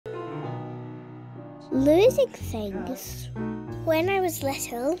losing things. When I was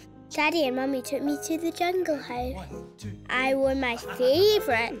little, Daddy and Mummy took me to the jungle house. I wore my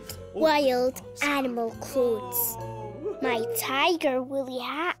favourite wild animal clothes. My tiger woolly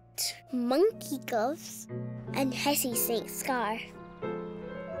hat, monkey gloves, and hissy snake scarf.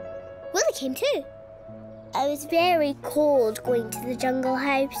 Wolly came too. I was very cold going to the jungle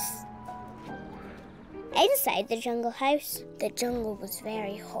house. Inside the jungle house, the jungle was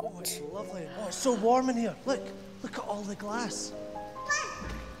very hot. Oh, it's lovely. Oh, it's so warm in here. Look at all the glass.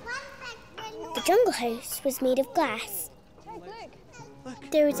 The jungle house was made of glass.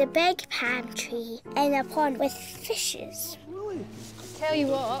 Look. There was a big palm tree and a pond with fishes. Really? Tell you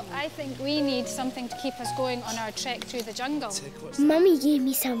what, I think we need something to keep us going on our trek through the jungle. Mummy gave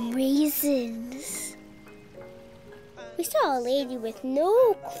me some raisins. We saw a lady with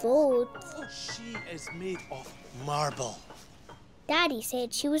no clothes. Oh, she is made of marble. Daddy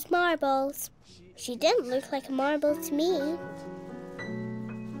said she was marbles. She didn't look like a marble to me.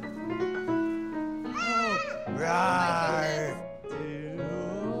 Rawr.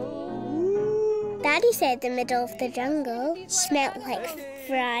 Daddy said the middle of the jungle smelled like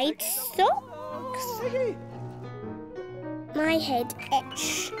fried socks. My head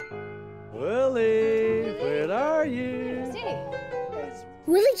itched. Wolly, where are you?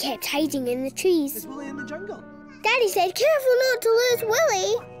 Wolly kept hiding in the trees. Is Wolly in the jungle? Daddy said, careful not to lose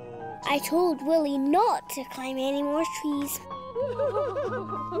Wolly. I told Wolly not to climb any more trees.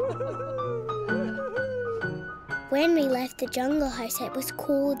 When we left the jungle house, it was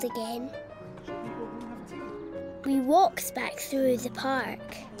cold again. We walked back through the park.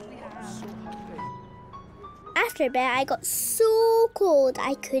 After a bit, I got so cold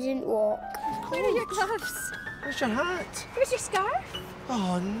I couldn't walk. Where are your gloves? Where's your hat? Where's your scarf?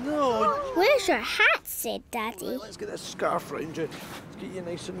 Oh, no. Where's your hat? Said Daddy. Let's get this scarf round you. Let's get you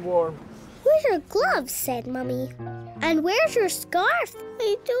nice and warm. Where's your gloves? Said Mummy. And where's your scarf?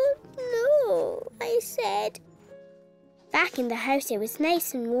 I don't know, I said. Back in the house, it was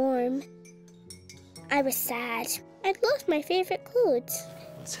nice and warm. I was sad. I'd lost my favourite clothes.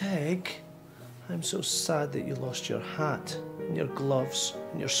 Tig, I'm so sad that you lost your hat and your gloves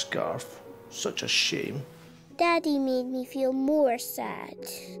and your scarf. Such a shame. Daddy made me feel more sad.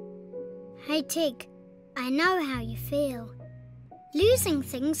 Hey, Tig, I know how you feel. Losing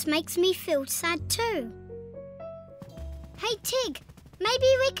things makes me feel sad too. Hey, Tig,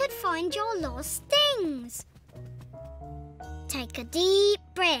 maybe we could find your lost things. Take a deep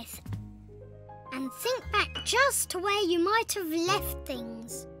breath and think back just to where you might have left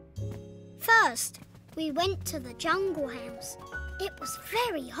things. First, we went to the jungle house. It was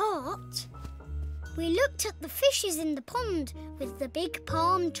very hot. We looked at the fishes in the pond with the big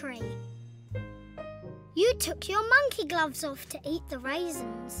palm tree. You took your monkey gloves off to eat the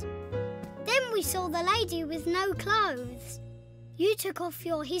raisins. Then we saw the lady with no clothes. You took off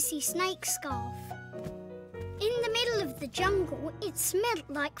your hissy snake scarf. In the middle of the jungle, it smelled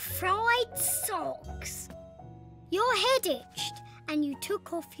like fried socks. Your head itched and you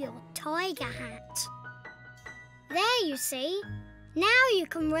took off your tiger hat. There, you see. Now you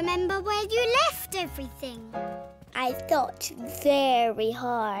can remember where you left everything. I thought very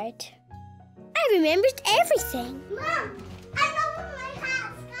hard. I remembered everything. Mum, I left my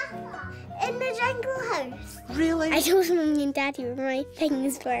hat scarf in the jungle house. Really? I told Mummy and Daddy where my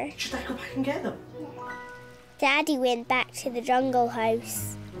things were. Should I go back and get them? Daddy went back to the jungle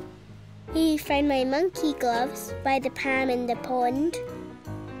house. He found my monkey gloves by the palm in the pond,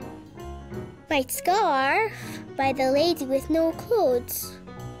 my scarf by the lady with no clothes,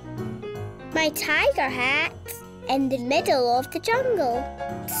 my tiger hat in the middle of the jungle.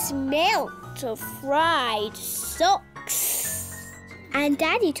 Smelt of fried socks. And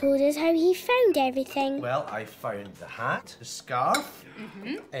Daddy told us how he found everything. Well, I found the hat, the scarf,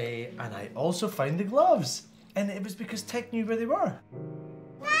 and I also found the gloves. And it was because Tig knew where they were.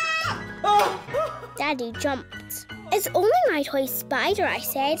 Daddy jumped. It's only my toy spider, I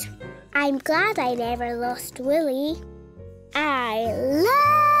said. I'm glad I never lost Wolly. I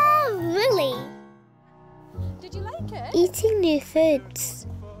love Wolly. Did you like it? Eating new foods.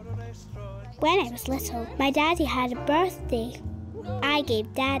 When I was little, my daddy had a birthday. I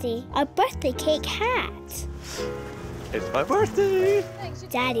gave Daddy a birthday cake hat. It's my birthday.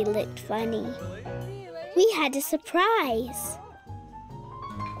 Daddy looked funny. We had a surprise.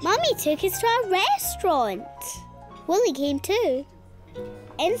 Mummy took us to a restaurant. Wolly came too.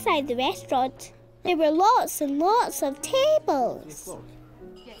 Inside the restaurant, there were lots and lots of tables.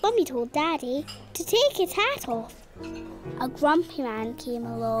 Mummy told Daddy to take his hat off. A grumpy man came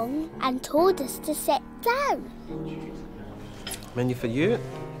along and told us to sit down. Menu for you.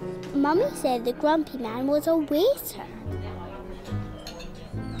 Mummy said the grumpy man was a waiter.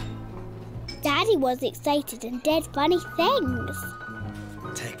 Daddy was excited and did funny things.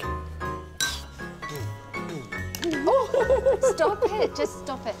 Take. Stop it. Just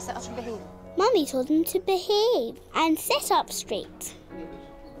stop it. Sit up and behave. Mummy told him to behave and sit up straight.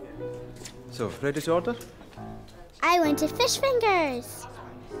 So, ready to order? I wanted fish fingers.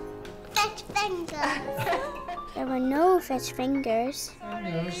 Fish fingers. There were no fish fingers.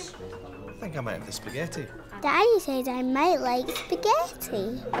 I think I might have the spaghetti. Daddy said I might like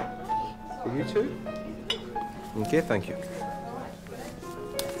spaghetti. For you too? Okay, thank you.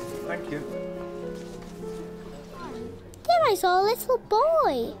 Thank you. Then I saw a little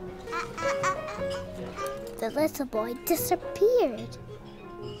boy. The little boy disappeared.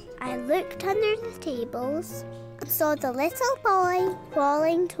 I looked under the tables and saw the little boy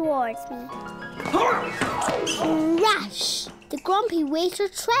crawling towards me. Crash! The grumpy waiter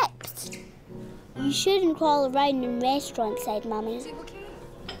tripped. You shouldn't crawl around in restaurants, said Mummy.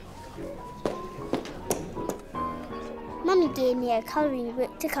 Mummy gave me a colouring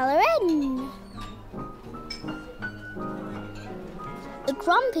book to colour in. The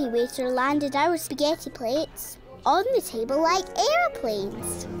grumpy waiter landed our spaghetti plates on the table like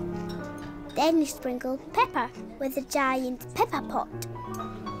aeroplanes. Then he sprinkled pepper with a giant pepper pot.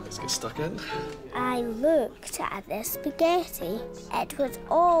 Let's get stuck in. I looked at the spaghetti. It was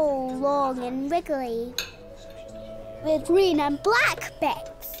all long and wriggly, with green and black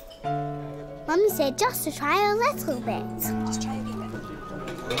bits. Mummy said just to try a little bit. Just try a wee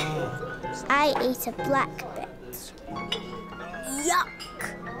bit. I ate a black bit.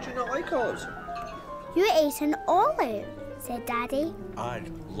 Yuck! Do you not like olives? You ate an olive, said Daddy. I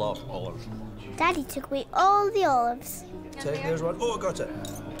love olives. Daddy took away all the olives. Take, there's one. Oh, I got it.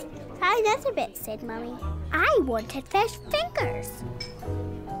 Try another bit, said Mummy. I wanted fish fingers.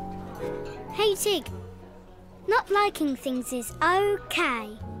 Hey, Tig. Not liking things is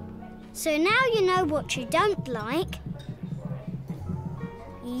okay. So now you know what you don't like.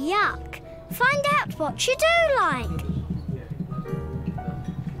 Yuck. Find out what you do like.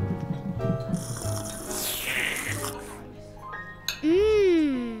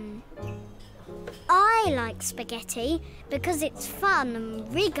 I like spaghetti because it's fun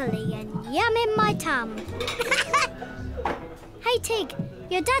and wriggly and yum in my tum. Hey Tig,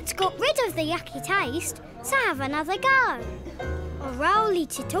 your dad's got rid of the yucky taste, so have another go. Or I'll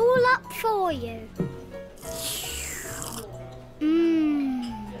eat it all up for you.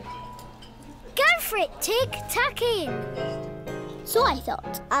 Go for it, Tig, tuck in. So I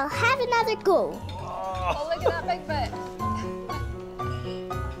thought, I'll have another go. Oh, look at that big bit.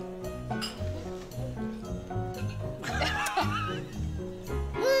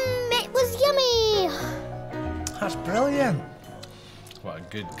 It was yummy. That's brilliant. What a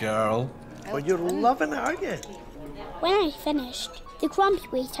good girl. Well, you're loving it, aren't you? When I finished, the grumpy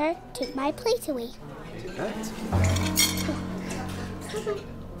waiter took my plate away.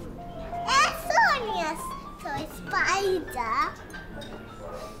 Sonia's toy spider.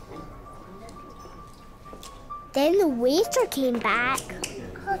 Then the waiter came back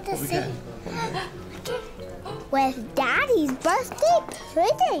with Daddy's birthday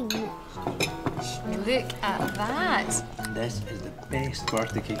pudding. Look at that. This is the best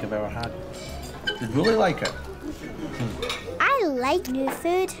birthday cake I've ever had. Did Wolly like it? I like new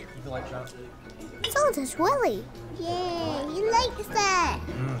food. You like that? So does Wolly. Yeah, he likes it.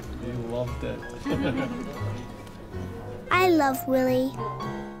 You loved it. I love Wolly.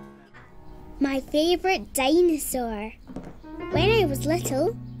 My favourite dinosaur. When I was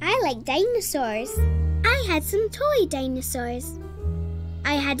little, I liked dinosaurs. I had some toy dinosaurs.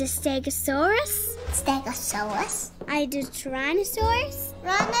 I had a Stegosaurus. Stegosaurus. I had a Tyrannosaurus.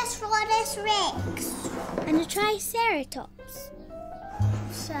 Tyrannosaurus Rex. And a Triceratops.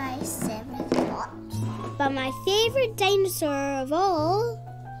 Triceratops. But my favourite dinosaur of all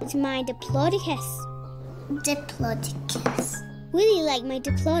is my Diplodocus. Diplodocus. Wolly liked my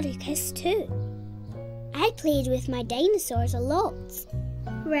Diplodocus too. I played with my dinosaurs a lot.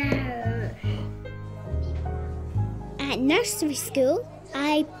 Wow. At nursery school,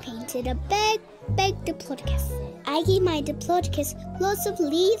 I painted a big Diplodocus. I gave my Diplodocus lots of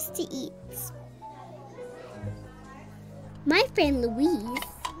leaves to eat. My friend Louise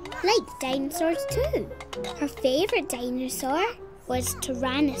liked dinosaurs too. Her favourite dinosaur was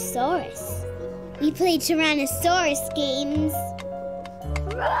Tyrannosaurus. We played Tyrannosaurus games.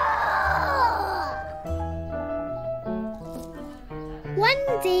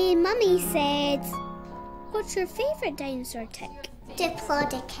 One day, Mummy said, "What's your favourite dinosaur, Tick?"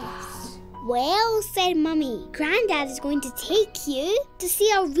 Diplodocus. Well, said Mummy, Grandad is going to take you to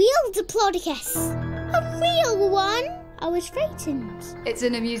see a real Diplodocus. A real one? I was frightened. It's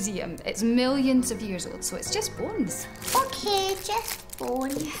in a museum. It's millions of years old, so it's just bones. Okay, just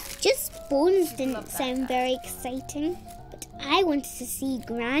bones. Just bones didn't sound very exciting, but I wanted to see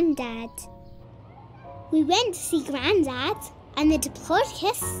Grandad. We went to see Grandad and the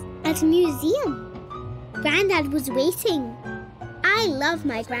Diplodocus at a museum. Grandad was waiting. I love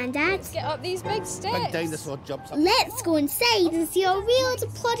my Grandad. Let's get up these big steps. Big dinosaur jumps up. Let's go inside and see a real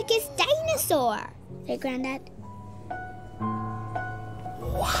Diplodocus dinosaur, said Grandad.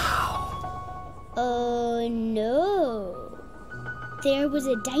 Wow. Oh no. There was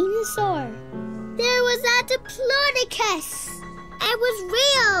a dinosaur. There was a Diplodocus. It was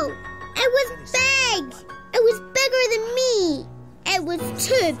real. It was big. It was bigger than me. It was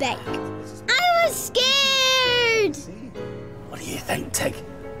too big. I was scared. What do you think, Tig?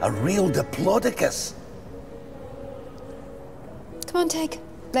 A real Diplodocus? Come on, Tig.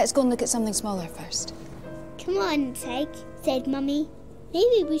 Let's go and look at something smaller first. Come on, Tig, said Mummy.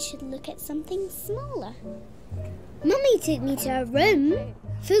 Maybe we should look at something smaller. Mummy took me to a room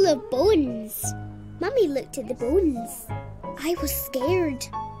full of bones. Mummy looked at the bones. I was scared.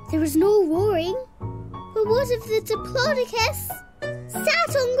 There was no roaring. But what if the Diplodocus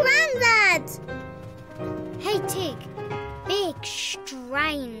sat on Grandad? Hey, Tig. Big,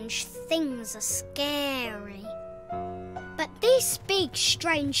 strange things are scary. But this big,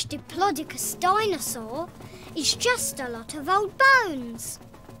 strange Diplodocus dinosaur is just a lot of old bones.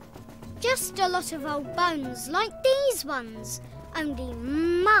 Just a lot of old bones like these ones, only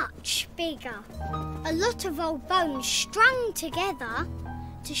much bigger. A lot of old bones strung together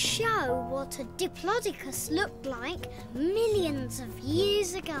to show what a Diplodocus looked like millions of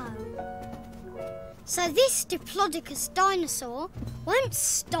years ago. So this Diplodocus dinosaur won't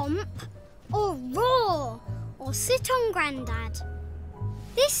stomp or roar or sit on Grandad.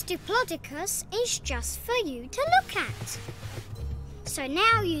 This Diplodocus is just for you to look at. So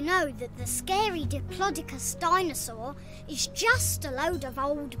now you know that the scary Diplodocus dinosaur is just a load of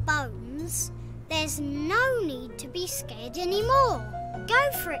old bones. There's no need to be scared anymore.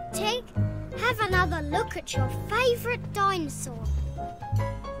 Go for it, Tig. Have another look at your favourite dinosaur.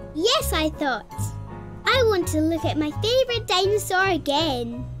 Yes, I thought. I want to look at my favourite dinosaur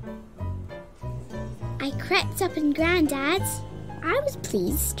again. I crept up in Grandad's. I was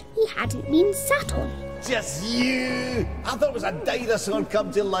pleased he hadn't been sat on. Just you! I thought it was a dinosaur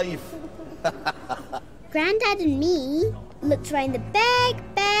come to life. Grandad and me looked around the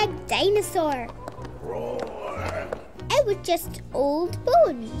big dinosaur. Roar. It was just old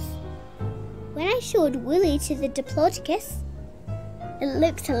bones. When I showed Wolly to the Diplodocus, it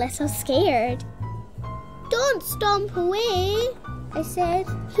looked a little scared. Don't stomp away, I said.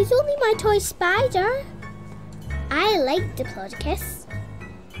 He's only my toy spider. I like Diplodocus.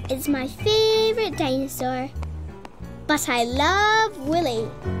 It's my favourite dinosaur. But I love Wolly.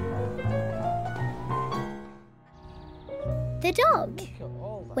 The dog.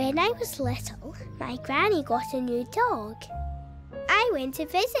 When I was little, my granny got a new dog. I went to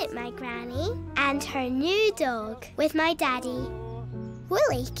visit my granny and her new dog with my daddy.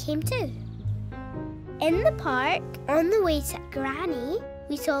 Wolly came too. In the park, on the way to Granny,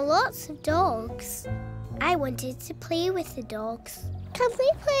 we saw lots of dogs. I wanted to play with the dogs. Can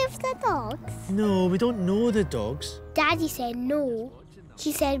we play with the dogs? No, we don't know the dogs. Daddy said no.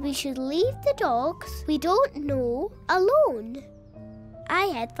 He said we should leave the dogs we don't know alone. I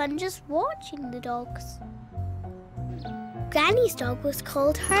had fun just watching the dogs. Granny's dog was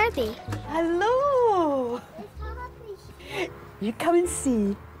called Herbie. Hello. You come and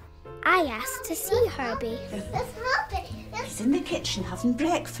see. I asked to see Herbie. He's in the kitchen having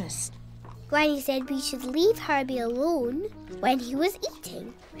breakfast. Granny said we should leave Herbie alone when he was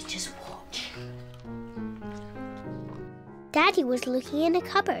eating. We just watch. Daddy was looking in a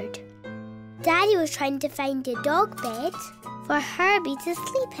cupboard. Daddy was trying to find a dog bed for Herbie to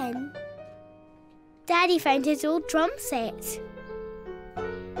sleep in. Daddy found his old drum set.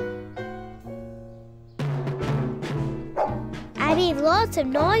 I made lots of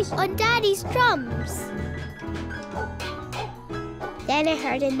noise on Daddy's drums. Then I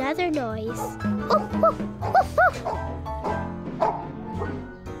heard another noise. Woof, woof, woof, woof.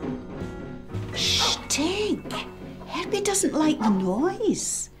 Shh, Tig. Herbie doesn't like the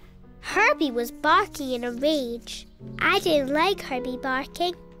noise. Herbie was barking in a rage. I didn't like Herbie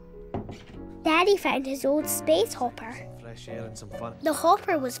barking. Daddy found his old space hopper. Fresh air and some fun. The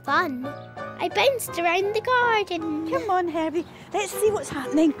hopper was fun. I bounced around the garden. Come on, Herbie. Let's see what's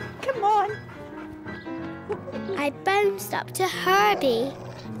happening. Come on. I bounced up to Herbie.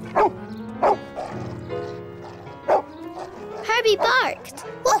 Herbie barked.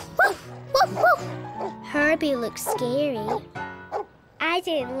 Woof, woof, woof, woof. Herbie looked scary. I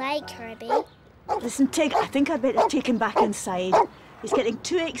didn't like Herbie. Listen, Tig, I think I'd better take him back inside. He's getting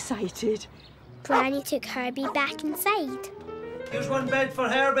too excited. Granny took Herbie back inside. Here's one bed for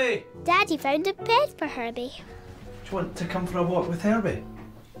Herbie. Daddy found a bed for Herbie. Do you want to come for a walk with Herbie?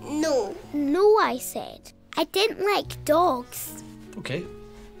 No. No, I said. I didn't like dogs. Okay.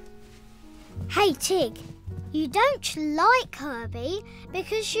 Hey, Tig, you don't like Herbie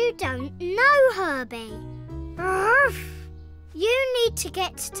because you don't know Herbie. Ruff. You need to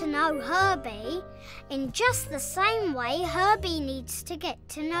get to know Herbie in just the same way Herbie needs to get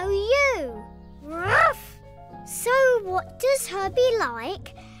to know you. Ruff. So what does Herbie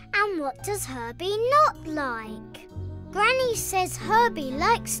like and what does Herbie not like? Granny says Herbie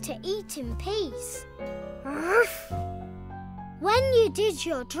likes to eat in peace. Ruff. When you did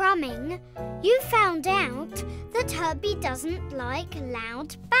your drumming, you found out that Herbie doesn't like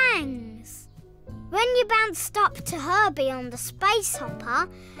loud bangs. When you bounced up to Herbie on the space hopper,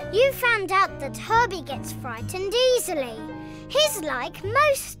 you found out that Herbie gets frightened easily. He's like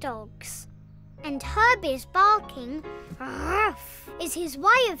most dogs. And Herbie's barking, ruff, is his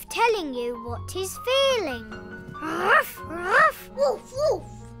way of telling you what he's feeling. Ruff, ruff, woof, woof.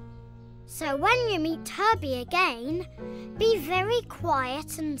 So when you meet Herbie again, be very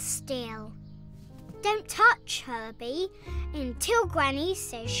quiet and still. Don't touch Herbie until Granny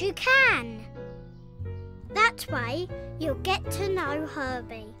says you can. That way, you'll get to know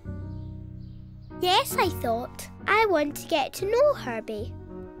Herbie. Yes, I thought. I want to get to know Herbie.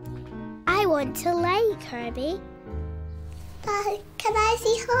 I want to like Herbie. Can I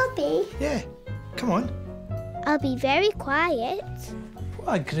see Herbie? Yeah, come on. I'll be very quiet.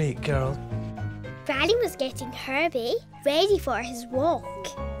 What a great girl. Granny was getting Herbie ready for his walk.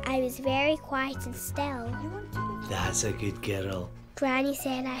 I was very quiet and still. That's a good girl. Granny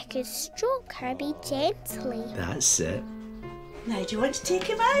said I could stroke Herbie gently. That's it. Now, do you want to take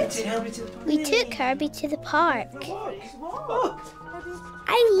him out? Take Herbie to the park. We took Herbie to the park. Oh,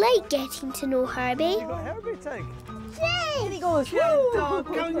 I like getting to know Herbie. you got Herbie, Tig. Yay! Here he goes.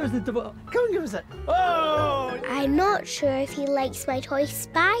 Come and give us the double. Come and give us it. Oh! I'm not sure if he likes my toy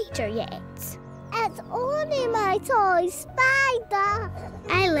spider yet. It's only my toy spider.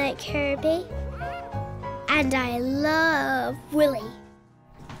 I like Herbie. And I love Wolly.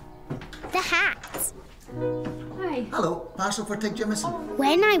 The hat. Hi. Hello, parcel for Tig Jimison.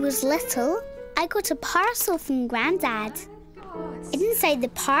 When I was little, I got a parcel from Grandad. Inside the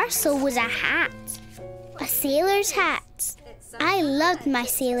parcel was a hat. A sailor's hat. I loved my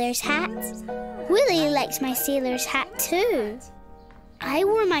sailor's hat. Wolly likes my sailor's hat too. I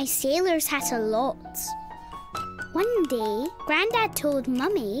wore my sailor's hat a lot. One day, Grandad told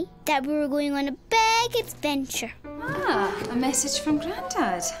Mummy that we were going on a big adventure. Ah, a message from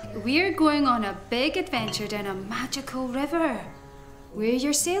Grandad. We're going on a big adventure down a magical river. Wear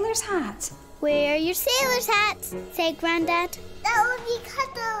your sailor's hat. Wear your sailor's hat, said Grandad. That would be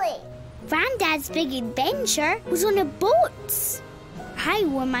cuddly. Grandad's big adventure was on a boat. I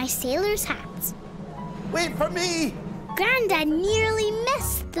wore my sailor's hat. Wait for me! Grandad nearly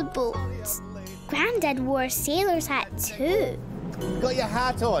missed the boat. Grandad wore a sailor's hat too. Got your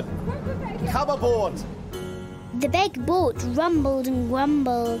hat on. Come aboard. The big boat rumbled and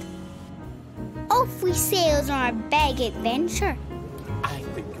grumbled. Off we sailed on our big adventure. I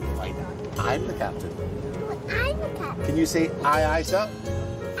think you'll find it. I'm the captain. I'm the captain. Can you say aye, aye, sir?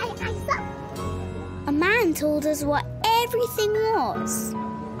 Aye, aye, sir. A man told us what everything was.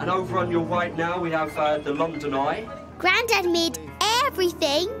 And over on your right now we have the London Eye. Grandad made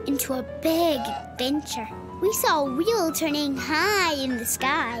everything into a big adventure. We saw a wheel turning high in the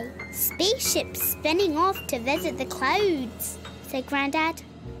sky, spaceships spinning off to visit the clouds, said Grandad.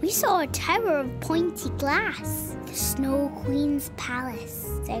 We saw a tower of pointy glass, the Snow Queen's palace,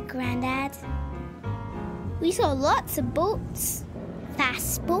 said Grandad. We saw lots of boats,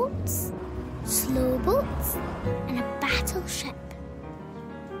 fast boats, slow boats, and a battleship.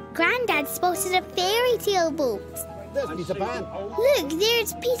 Grandad spotted a fairy tale boat. There's Peter Pan. Look,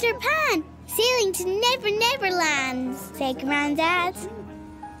 there's Peter Pan, sailing to Never Never Land, said Grandad.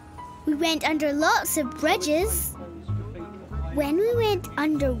 We went under lots of bridges. When we went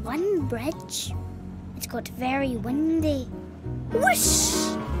under one bridge, it got very windy.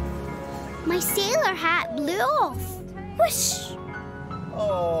 Whoosh! My sailor hat blew off. Whoosh!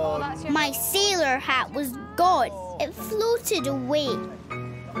 Oh, My sailor hat was gone. It floated away.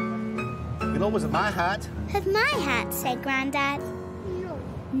 you know, was it my hat? Have my hat, said Grandad.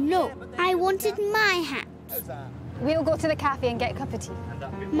 No, I wanted my hat. We'll go to the cafe and get a cup of tea.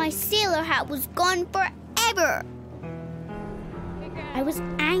 My sailor hat was gone forever. I was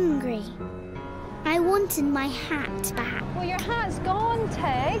angry. I wanted my hat back. Well, your hat's gone,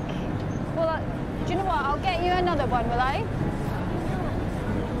 Tig. Well, do you know what? I'll get you another one, will I?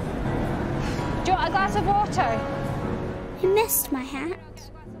 Do you want a glass of water? I missed my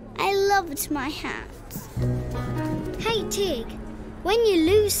hat. I loved my hat. Hey, Tig, when you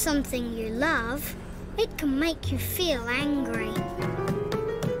lose something you love, it can make you feel angry.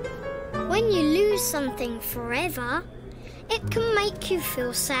 When you lose something forever, it can make you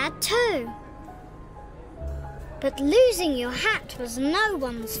feel sad too. But losing your hat was no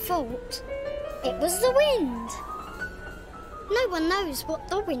one's fault. It was the wind. No one knows what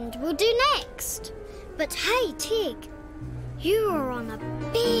the wind will do next. But hey, Tig, you are on a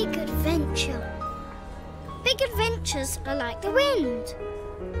big adventure. Big adventures are like the wind.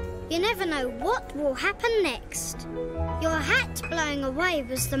 You never know what will happen next. Your hat blowing away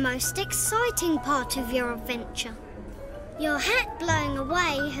was the most exciting part of your adventure. Your hat blowing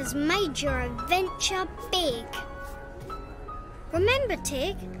away has made your adventure big. Remember,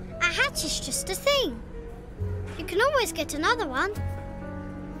 Tig, a hat is just a thing. You can always get another one.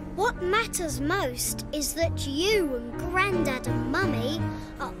 What matters most is that you and Grandad and Mummy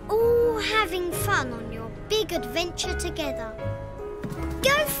are all having fun on your big adventure together.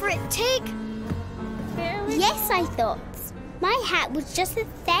 Go for it, Tig. Yes, I thought. My hat was just a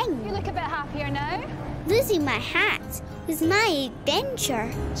thing. You look a bit happier now. Losing my hat was my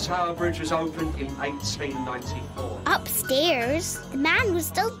adventure. Tower Bridge was opened in 1894. Upstairs, the man was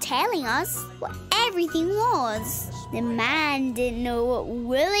still telling us what everything was. The man didn't know what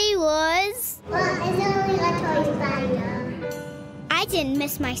Wolly was. Well, it's only a toy spider. I didn't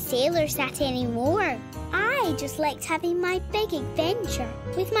miss my sailor's hat anymore. I just liked having my big adventure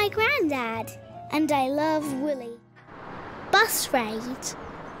with my granddad. And I love Wolly. Bus ride.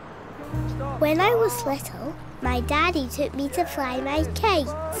 When I was little, my daddy took me to fly my kite.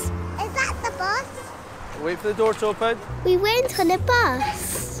 Is that the bus? Wait for the door to open. We went on a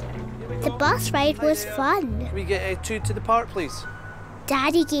bus. The bus ride was fun. Can we get two to the park, please?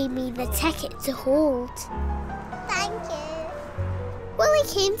 Daddy gave me the ticket to hold. Thank you. Wolly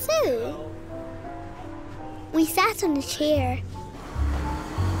came too. We sat on a chair.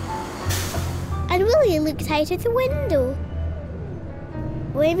 And Wolly looked out of the window.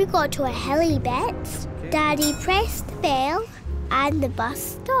 When we got to a hilly bit, Daddy pressed the bell and the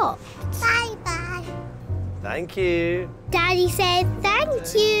bus stopped. Bye-bye. Thank you. Daddy said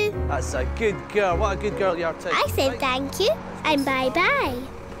thank you. That's a good girl. What a good girl you are, Tig. I said thank you and bye-bye.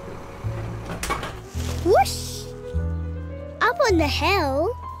 Whoosh! Up on the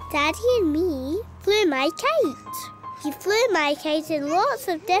hill, Daddy and me flew my kite. He flew my kite in lots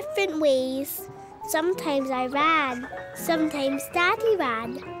of different ways. Sometimes I ran, sometimes Daddy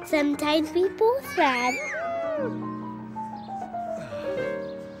ran, sometimes we both ran.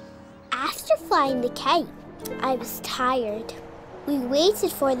 After flying the kite, I was tired. We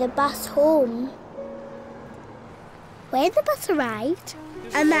waited for the bus home. When the bus arrived,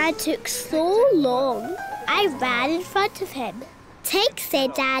 a man took so long, I ran in front of him. Tig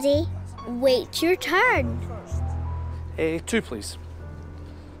said, Daddy, wait your turn. Two, please.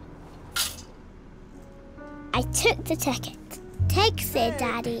 I took the ticket. Tig said,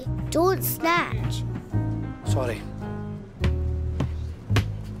 Daddy, don't snatch. Sorry.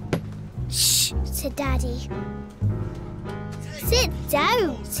 Shh, said Daddy. Sit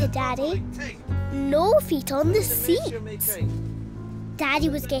down, said Daddy. No feet on the seat. Daddy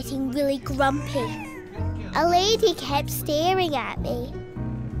was getting really grumpy. A lady kept staring at me.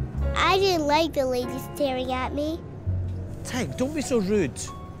 I didn't like the lady staring at me. Tig, don't be so rude.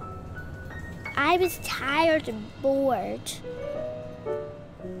 I was tired and bored.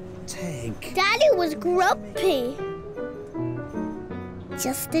 Tig. Daddy was grumpy.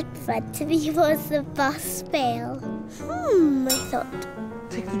 Just in front of me was the bus bell. I thought.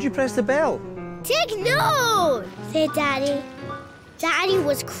 Tig, did you press the bell? Tig, no, said Daddy. Daddy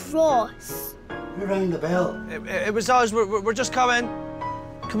was cross. Who rang the bell? It was us. We're just coming.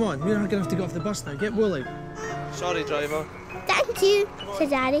 Come on, we're not going to have to get off the bus now. Get Wolly. Sorry, driver. Thank you, said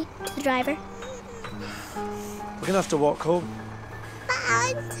Daddy to the driver. We're going to have to walk home. But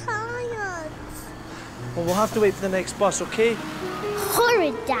I'm tired. Well, we'll have to wait for the next bus, OK?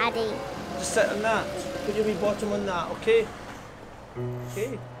 Horrid Daddy. Just sit on that. Put your wee bottom on that, OK?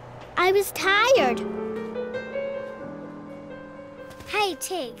 OK. I was tired. Hey,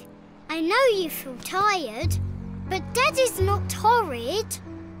 Tig, I know you feel tired, but Daddy's not horrid.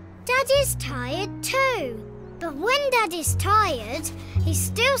 Daddy's tired too. But when Daddy's tired, he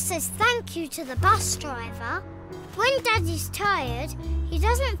still says thank you to the bus driver. When Daddy's tired, he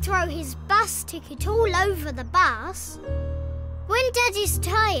doesn't throw his bus ticket all over the bus. When Daddy's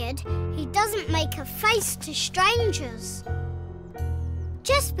tired, he doesn't make a face to strangers.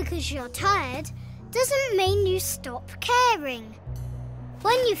 Just because you're tired doesn't mean you stop caring.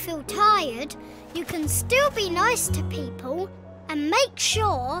 When you feel tired, you can still be nice to people and make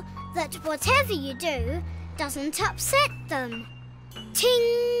sure that whatever you do doesn't upset them.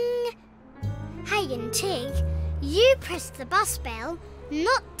 Ting! Hey and Tig, you pressed the bus bell,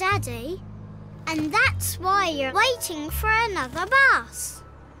 not Daddy. And that's why you're waiting for another bus.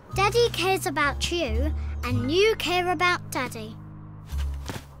 Daddy cares about you and you care about Daddy.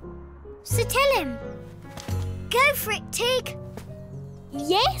 So tell him. Go for it, Tig.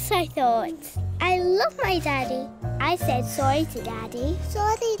 Yes, I thought. I love my daddy. I said sorry to Daddy.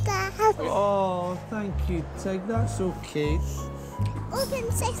 Sorry, Dad. Oh, thank you, Tig. That's okay.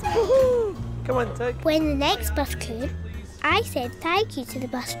 Open sesame. Come on, Tig. When the next bus came, I said thank you to the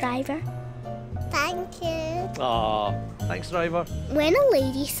bus driver. Thank you. Aw, thanks, driver. When a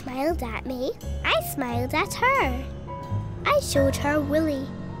lady smiled at me, I smiled at her. I showed her Wolly.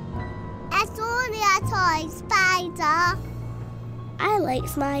 It's only a toy spider. I like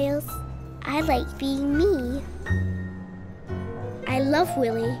smiles. I like being me. I love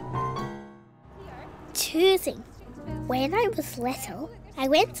Wolly. Choosing. When I was little, I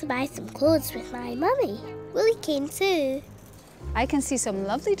went to buy some clothes with my mummy. Wolly came too. I can see some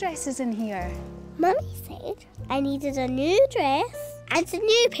lovely dresses in here. Mummy said I needed a new dress and a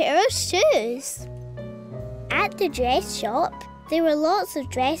new pair of shoes. At the dress shop, there were lots of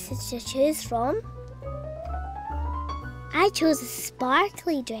dresses to choose from. I chose a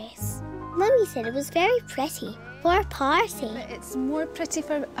sparkly dress. Mummy said it was very pretty for a party. But it's more pretty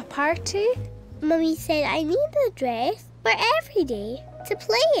for a party? Mummy said I need a dress for every day to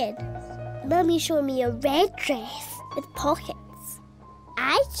play in. Mummy showed me a red dress with pockets.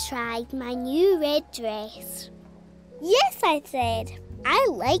 I tried my new red dress. Yes, I said. I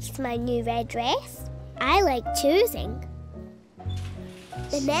liked my new red dress. I liked choosing.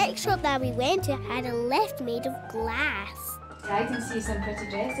 The next shop that we went to had a lift made of glass. I can see some pretty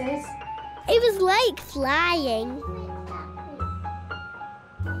dresses. It was like flying.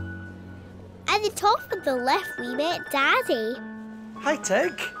 At the top of the lift, we met Daddy. Hi,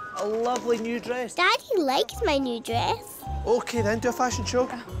 Tig. A lovely new dress. Daddy liked my new dress. Okay, then, do a fashion show.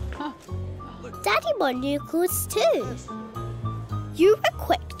 Daddy bought new clothes too. You were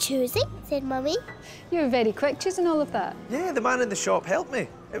quick choosing, said Mummy. You were very quick choosing all of that. Yeah, the man in the shop helped me.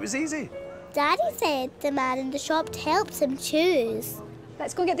 It was easy. Daddy said the man in the shop helped him choose.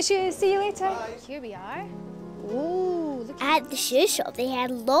 Let's go get the shoes. See you later. Bye. Here we are. Oh, look at the shoe shop. They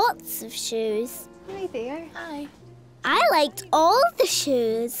had lots of shoes. Hi there. Hi. I liked all the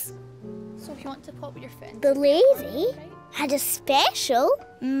shoes. So if you want to pop with your foot. The lady had a special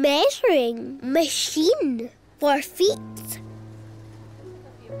measuring machine for feet.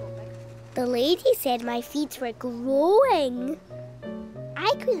 The lady said my feet were growing.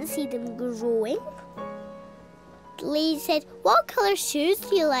 I couldn't see them growing. The lady said, what colour shoes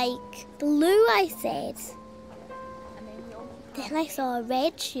do you like? Blue, I said. Then I saw a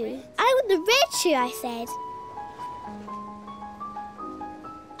red shoe. I want the red shoe, I said.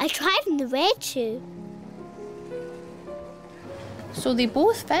 I tried on the red shoe. So they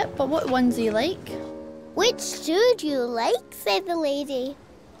both fit, but what ones do you like? Which shoe do you like? Said the lady.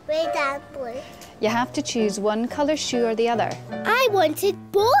 Red and blue. You have to choose one colour shoe or the other. I wanted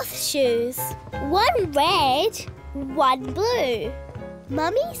both shoes. One red, one blue.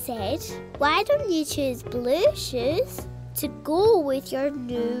 Mummy said, why don't you choose blue shoes to go with your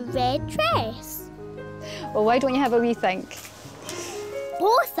new red dress? Well, why don't you have a wee think?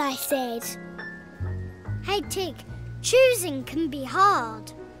 Both, I said. Hey, Tig, choosing can be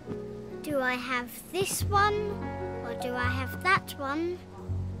hard. Do I have this one, or do I have that one,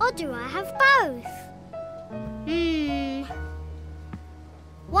 or do I have both?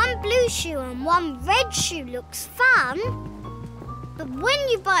 One blue shoe and one red shoe looks fun, but when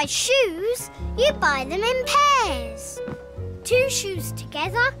you buy shoes, you buy them in pairs. 2 shoes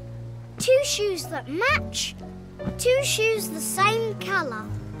together, 2 shoes that match, 2 shoes the same colour.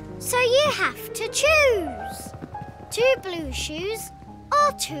 So you have to choose 2 blue shoes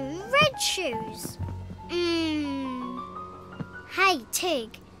or 2 red shoes. Hey,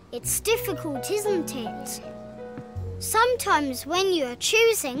 Tig, it's difficult, isn't it? Sometimes when you're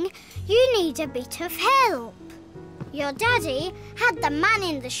choosing, you need a bit of help. Your daddy had the man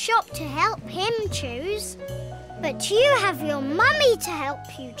in the shop to help him choose, but you have your mummy to help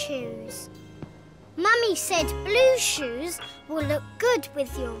you choose. Mummy said blue shoes will look good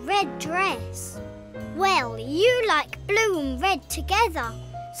with your red dress. Well, you like blue and red together,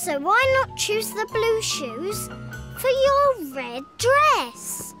 so why not choose the blue shoes for your red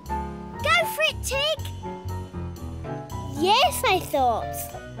dress? Go for it, Tig! Yes, I thought.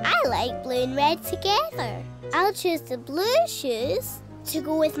 I like blue and red together. I'll choose the blue shoes to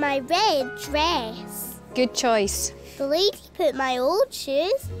go with my red dress. Good choice. The lady put my old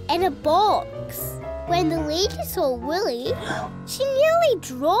shoes in a box. When the lady saw Wolly, she nearly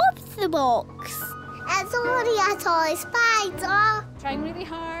dropped the box. It's only a toy spider. Trying really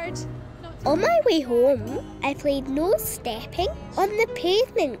hard. On my way home, I played no stepping on the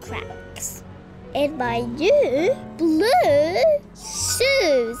pavement cracks in my new blue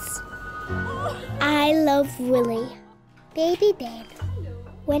shoes. I love Wolly. Baby Ben.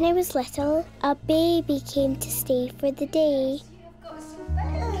 When I was little, a baby came to stay for the day.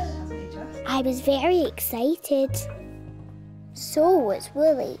 I was very excited. So was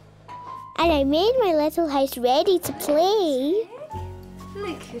Wolly. And I made my little house ready to play.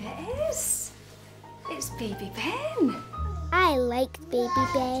 Look who it is. It's Baby Ben. I liked Baby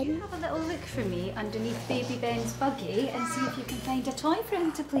Ben. Have a little look for me underneath Baby Ben's buggy and see if you can find a toy for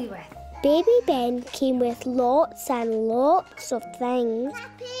him to play with. Baby Ben came with lots and lots of things.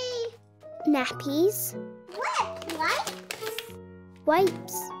 Nappies. What? Wipes?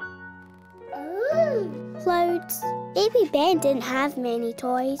 Wipes. Ooh. Clothes. Baby Ben didn't have many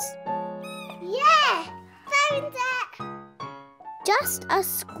toys. Yeah! Found it! Just a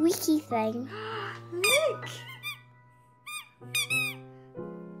squeaky thing. Look!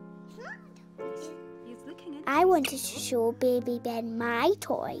 He's looking at I wanted to show Baby Ben my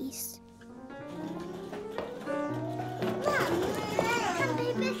toys. Can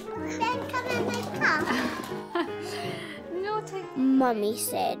Baby Ben come in my car? No, Tig. Mummy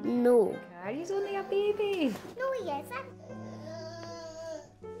said no. He's only a baby. No, he isn't.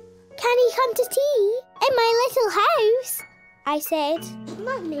 Can he come to tea in my little house? I said.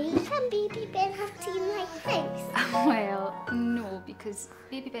 Mummy, can Baby Ben have tea in my house? Well, no, because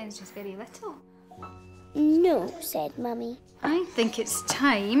Baby Ben's just very little. No, said Mummy. I think it's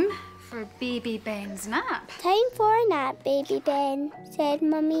time for Baby Ben's nap. Time for a nap, Baby Ben, said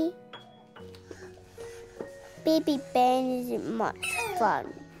Mummy. Baby Ben isn't much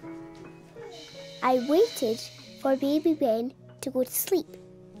fun. I waited for Baby Ben to go to sleep.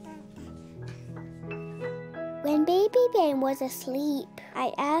 When Baby Ben was asleep,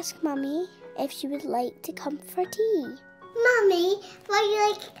 I asked Mummy if she would like to come for tea. Mummy, would you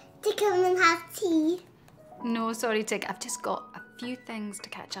like to come and have tea? No, sorry, Tig. I've just got a few things to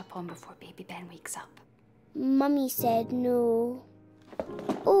catch up on before Baby Ben wakes up. Mummy said no.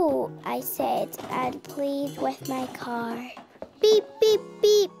 Oh, I said, and played with my car. Beep, beep,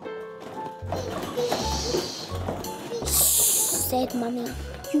 beep. Shh, said Mummy.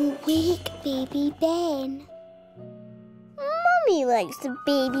 You wake Baby Ben. Mummy likes the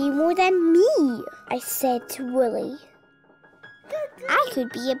baby more than me, I said to Wolly. I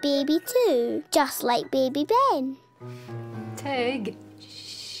could be a baby too, just like Baby Ben. Tig,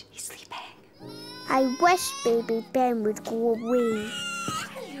 shh, he's sleeping. I wish Baby Ben would go away.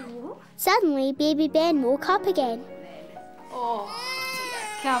 Hello? Suddenly, Baby Ben woke up again. Oh,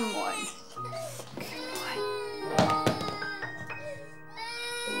 dear, come on.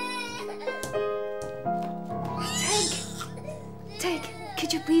 Tig,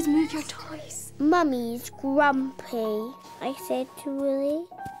 could you please move your toys? Mummy's grumpy, I said to Wolly.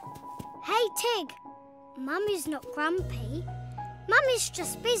 Hey, Tig. Mummy's not grumpy. Mummy's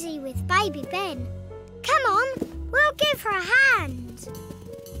just busy with Baby Ben. Come on, we'll give her a hand.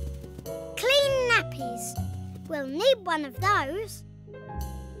 Clean nappies. We'll need one of those.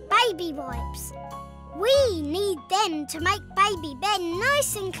 Baby wipes. We need them to make Baby Ben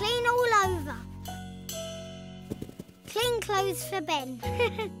nice and clean all over. Clean clothes for Ben.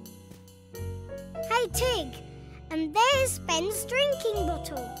 Hey, Tig, and there's Ben's drinking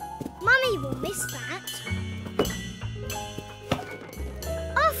bottle. Mummy will miss that.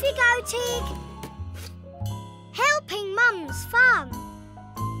 Off you go, Tig. Helping Mum's fun.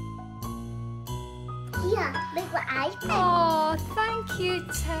 Yeah, look what I found. Oh, thank you,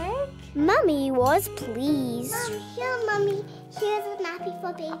 Tig. Mummy was pleased. Mummy, here's a nappy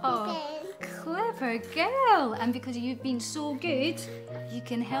for Baby Ben. Clever girl. And because you've been so good, you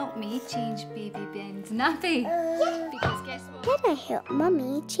can help me change Baby Ben's nappy. Because guess what? Can I help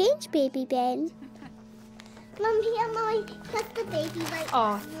Mummy change Baby Ben? Mum, here, Mummy, here's the baby right.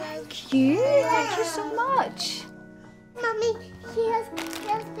 Oh, thank you. Thank you so much. Mummy, here's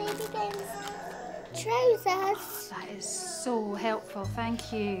Baby Ben's trousers. That is so helpful.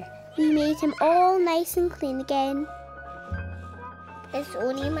 Thank you. We made him all nice and clean again. It's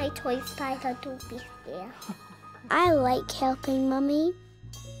only my toy spider, don't be scared. I like helping Mummy.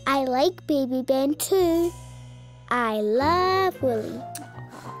 I like Baby Ben too. I love Wolly.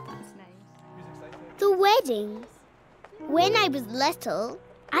 That's nice. The wedding. When I was little,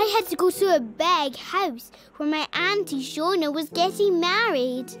 I had to go to a big house where my Auntie Shona was getting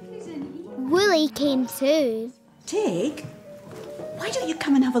married. Wolly came too. Tig, why don't you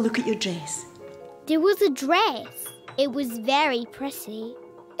come and have a look at your dress? There was a dress. It was very pretty.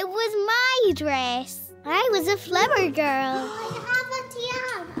 It was my dress. I was a flower girl. I have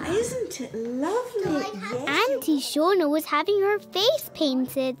a tiara. Isn't it lovely? Yes. Auntie Shona was having her face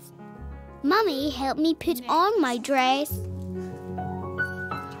painted. Mummy helped me put on my dress.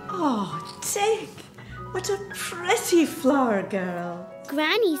 Oh, Tig, what a pretty flower girl.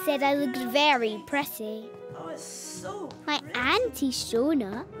 Granny said I looked very pretty. Oh, it's so My Auntie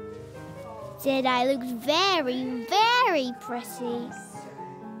Shona said I looked very, very pretty.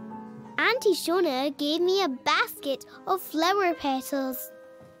 Auntie Shona gave me a basket of flower petals.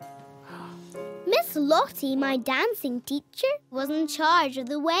 Miss Lottie, my dancing teacher, was in charge of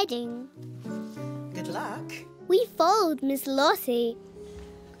the wedding. good luck. We followed Miss Lottie.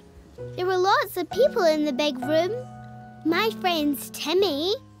 There were lots of people in the big room. My friends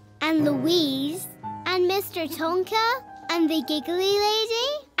Timmy and Louise and Mr. Tonka and the Giggly Lady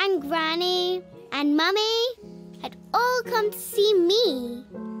and Granny and Mummy had all come to see me.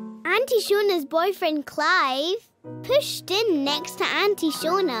 Auntie Shona's boyfriend Clive pushed in next to Auntie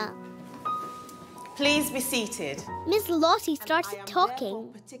Shona. Please be seated. Miss Lottie started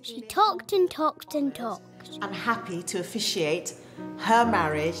talking. She talked and talked and talked. I'm happy to officiate her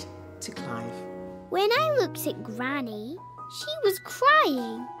marriage to Clive. When I looked at Granny, she was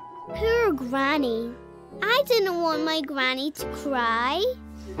crying. Poor Granny. I didn't want my Granny to cry.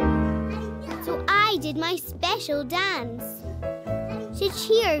 So I did my special dance to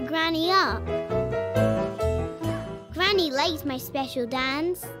cheer Granny up. Granny liked my special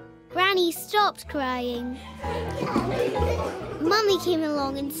dance. Granny stopped crying. Mummy came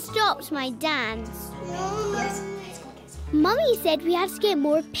along and stopped my dance. Mummy said we had to get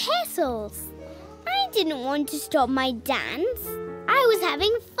more petals. I didn't want to stop my dance. I was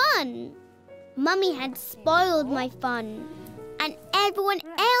having fun. Mummy had spoiled my fun. And everyone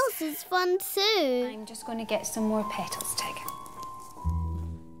else's fun too. I'm just going to get some more petals, Tig.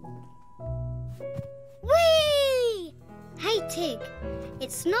 Whee! Hey, Tig,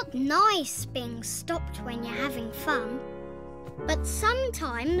 it's not nice being stopped when you're having fun. But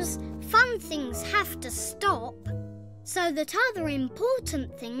sometimes fun things have to stop so that other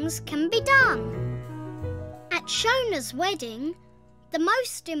important things can be done. At Shona's wedding, the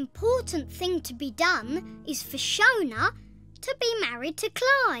most important thing to be done is for Shona to be married to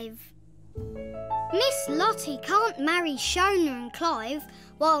Clive. Miss Lottie can't marry Shona and Clive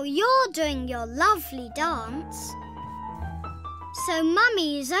while you're doing your lovely dance. So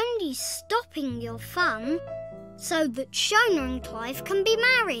Mummy is only stopping your fun so that Shona and Clive can be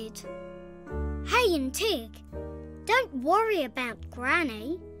married. Hey, and Tig, don't worry about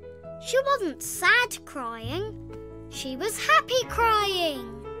Granny. She wasn't sad crying. She was happy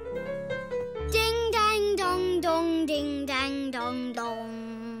crying. Ding dang dong dong, ding dang dong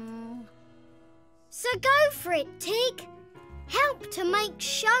dong. So go for it, Tig. Help to make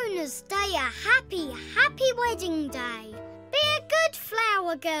Shona's day a happy, happy wedding day. Be a good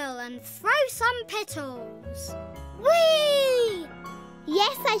flower girl and throw some petals. Whee!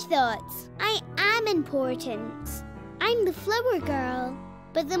 Yes, I thought. I am important. I'm the flower girl.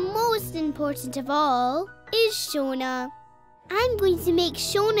 But the most important of all is Shona. I'm going to make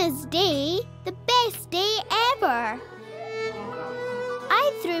Shona's day the best day ever.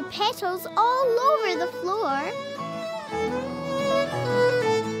 I threw petals all over the floor.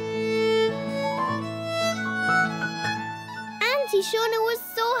 Auntie Shona was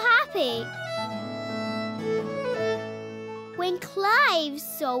so happy. When Clive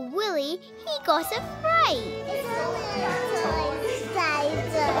saw Wolly, he got a fright.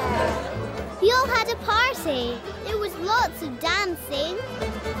 We all had a party. There was lots of dancing.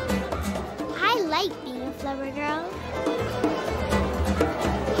 I like being a flower girl.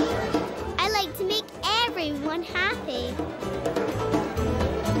 I like to make everyone happy.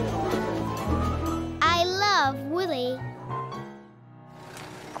 I love Wolly.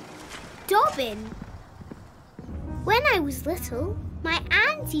 Dobbin. When I was little, my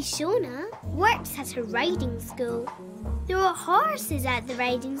Auntie Shona worked at a riding school. There were horses at the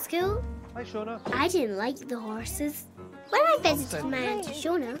riding school. Hi, Shona. I didn't like the horses. When I visited my Auntie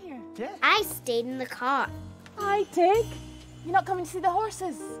Shona, I stayed in the car. Hi, Tig. You're not coming to see the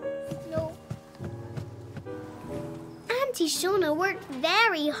horses? No. Auntie Auntie Shona worked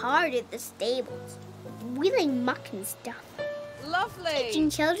very hard at the stables, wheeling muck and stuff. Lovely.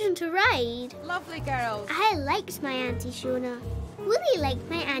 Teaching children to ride. Lovely girls. I liked my Auntie Shona. Willie liked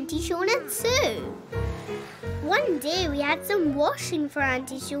my Auntie Shona too. One day we had some washing for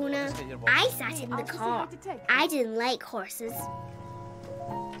Auntie Shona. I sat in the car. I didn't like horses.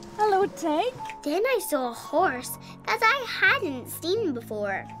 Hello, Tig. Then I saw a horse that I hadn't seen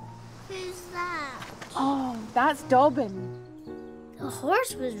before. Who's that? Oh, that's Dobbin. The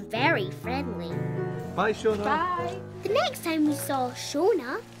horse was very friendly. Bye, Shona. Bye. The next time we saw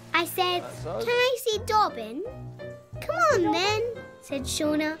Shona, I said, "Can I see Dobbin?" "Come on then," said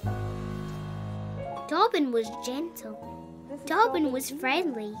Shona. Dobbin was gentle. Dobbin was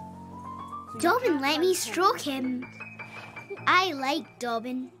friendly. Dobbin let me stroke him. I liked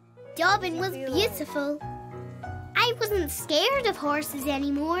Dobbin. Dobbin was beautiful. I wasn't scared of horses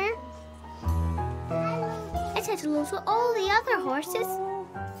anymore. I said hello to all the other horses.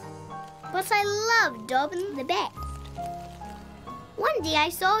 But I loved Dobbin the best. One day I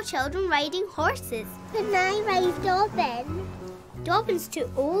saw children riding horses. "Can I ride Dobbin?" "Dobbin's too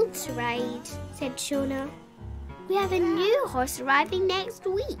old to ride," said Shona. "We have a new horse arriving next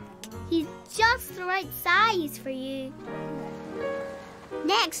week. He's just the right size for you."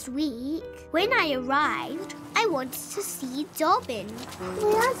 Next week, when I arrived, I wanted to see Dobbin.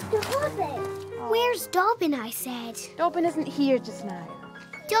 "Where's Dobbin?" "Where's Dobbin?" I said. Dobbin isn't here just now.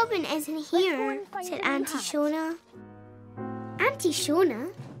 "Dobbin isn't here," said Auntie Shona. Auntie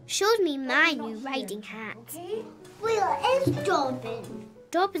Shona showed me my new riding hat. "Where is Dobbin?"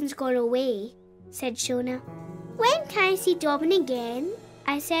 "Dobbin's gone away," said Shona. "When can I see Dobbin again?"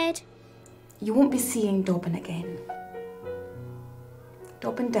 I said. "You won't be seeing Dobbin again.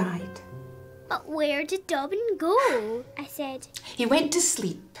 Dobbin died." "But where did Dobbin go?" I said. "He went to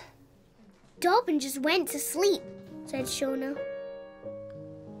sleep." "Dobbin just went to sleep," said Shona.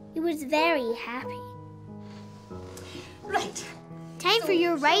 He was very happy. "Right. Time for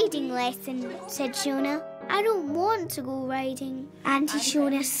your riding lesson," said Shona. "I don't want to go riding." Auntie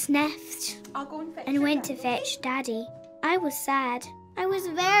Shona sniffed I'll go and fetch and went to fetch Daddy. I was sad. I was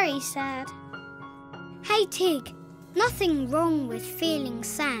very sad. Hey, Tig, nothing wrong with feeling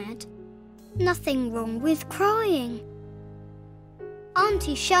sad. Nothing wrong with crying.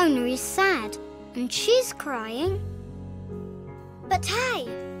 Auntie Shona is sad and she's crying. But hey,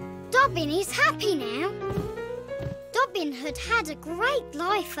 Dobbin is happy now. Dobbin had had a great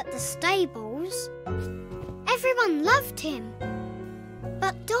life at the stables. Everyone loved him.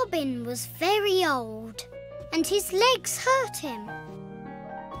 But Dobbin was very old and his legs hurt him.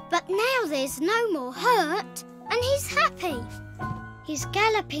 But now there's no more hurt and he's happy. He's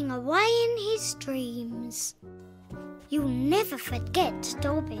galloping away in his dreams. You'll never forget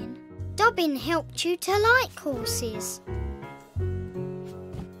Dobbin. Dobbin helped you to like horses.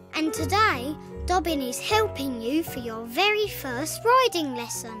 And today, Dobbin is helping you for your very first riding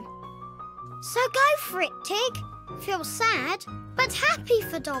lesson. So go for it, Tig. Feel sad, but happy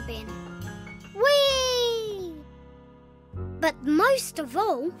for Dobbin. Whee! But most of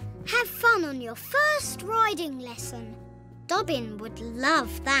all, have fun on your first riding lesson. Dobbin would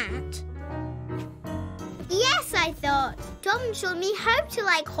love that. Yes, I thought. Dobbin showed me how to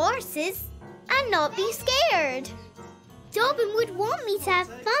like horses and not be scared. Dobbin would want me to have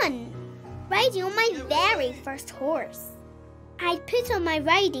fun riding on my very first horse. I put on my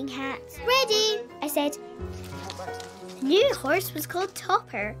riding hat. "Ready," I said. The new horse was called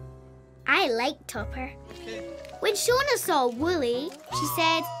Topper. I liked Topper. When Shona saw Wolly, she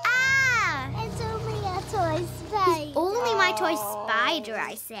said, "Ah! It's only a toy spider." "It's only my toy spider,"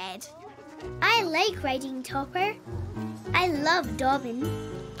 I said. I like riding Topper. I love Dobbin.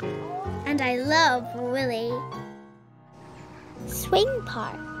 And I love Wolly. Swing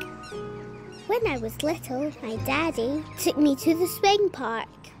park. When I was little, my daddy took me to the swing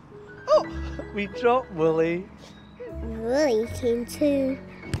park. Oh, we dropped Wolly. Wolly came too.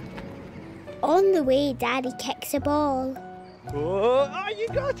 On the way, Daddy kicked the ball. Oh, you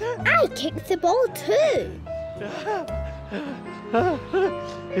got it! I kicked the ball too.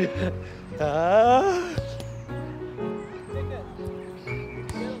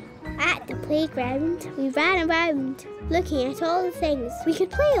 At the playground, we ran around, looking at all the things we could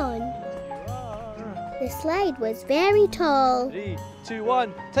play on. The slide was very tall. 3, 2,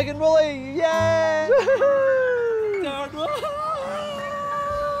 1, taking Wolly! Yay!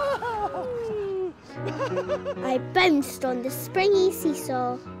 I bounced on the springy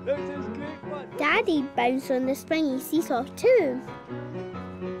seesaw. This is great fun. Daddy bounced on the springy seesaw too.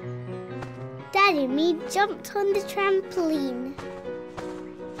 Daddy and me jumped on the trampoline.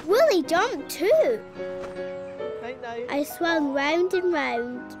 Wolly jumped too. Night-night. I swung round and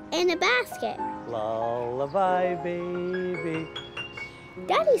round in a basket. Lullaby, baby.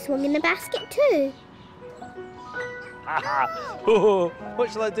 Daddy swung in the basket too. Oh,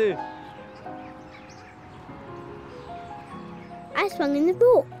 what shall I do? I swung in the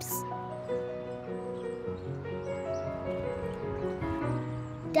ropes.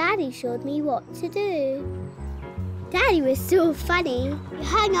 Daddy showed me what to do. Daddy was so funny. He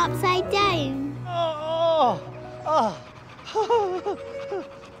hung upside down.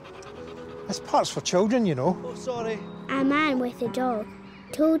 This part's for children, you know. Oh, sorry. A man with a dog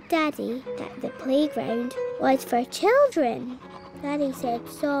told Daddy that the playground was for children. Daddy said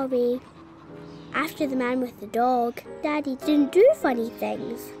sorry. After the man with the dog, Daddy didn't do funny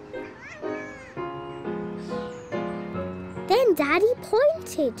things. Then Daddy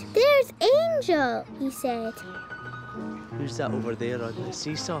pointed. There's Angel, he said. Who's that over there on the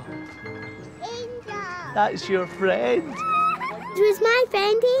seesaw? Angel! That's your friend. It was my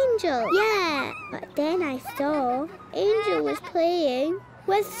friend Angel. Yeah, but then I saw Angel was playing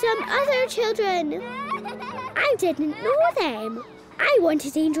with some other children. I didn't know them. I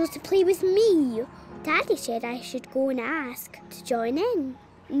wanted Angel to play with me. Daddy said I should go and ask to join in.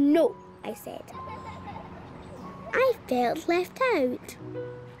 No, I said. I felt left out.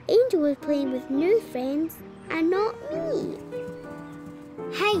 Angel was playing with new friends and not me.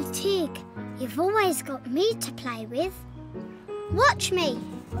 Hey, Tig, you've always got me to play with. Watch me.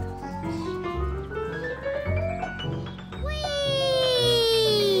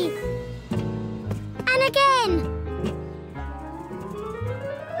 Whee! And again.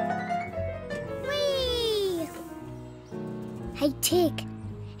 Whee! Hey, Tig,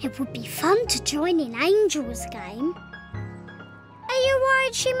 it would be fun to join in Angel's game. Are you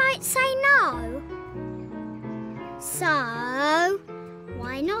worried she might say no? So,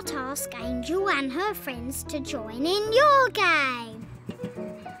 why not ask Angel and her friends to join in your game?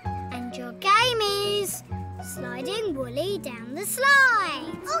 And your game is sliding Wolly down the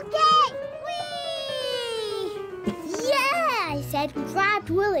slide. Okay! Whee! Yeah, I said and grabbed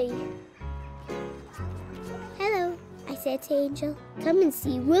Wolly. Hello, I said to Angel. Come and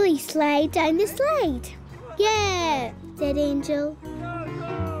see Wolly slide down the slide. Yeah, said Angel.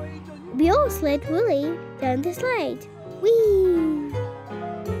 We all slid Wolly down the slide. Whee!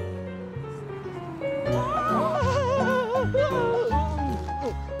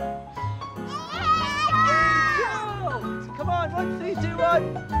 Come on, 1, 3, 2,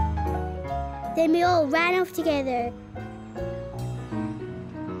 1. Then we all ran off together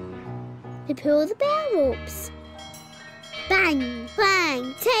to pull the bell ropes. Bang,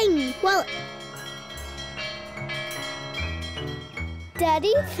 bang, ting. Well,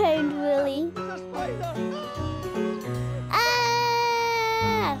 Daddy found Wolly.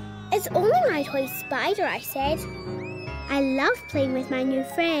 It's only my toy spider, I said. I love playing with my new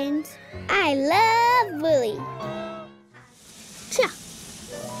friends. I love Wolly.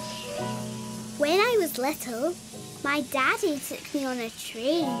 When I was little, my daddy took me on a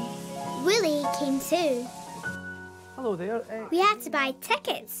train. Wolly came too. Hello there. We had to buy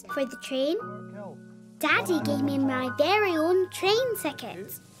tickets for the train. Daddy gave me my very own train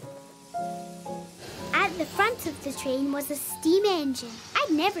ticket. At the front of the train was a steam engine.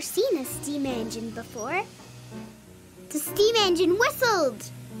 I'd never seen a steam engine before. The steam engine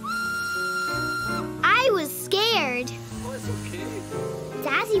whistled. I was scared. Oh, it's okay.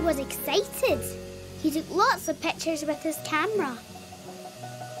 Daddy was excited. He took lots of pictures with his camera.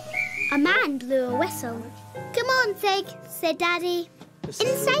 A man blew a whistle. Come on, Tig, said Daddy.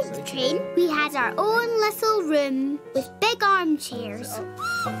 Inside the train, we had our own little room with big armchairs.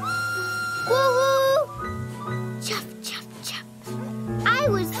 Woo-hoo! Chuff, chuff, chuff. I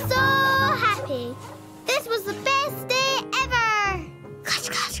was so happy. This was the best day ever.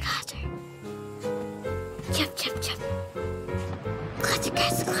 Clatter, clatter, clatter. Chuff, chuff, chuff. Clatter,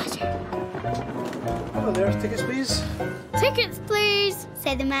 clatter, clatter. Hello there, tickets please. Tickets please,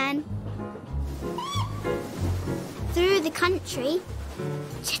 said the man. Through the country,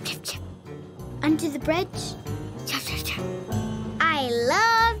 chip, chip, chip. Under the bridge, chop, chop, chop. I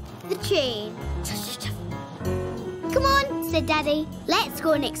loved the train. Chop, chop, chop. Come on, said Daddy. Let's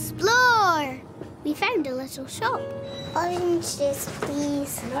go and explore. We found a little shop. Orange juice,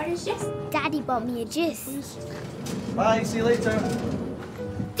 please. An orange juice? Daddy bought me a juice. Please. Bye, see you later.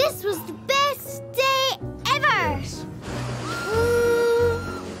 This was the best day ever.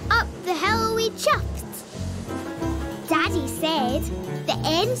 Up the hill we chuffed. Daddy said the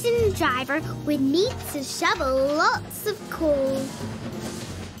engine driver would need to shovel lots of coal.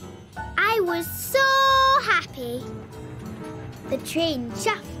 I was so happy. The train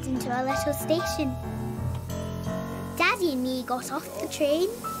chuffed into a little station. Daddy and me got off the train.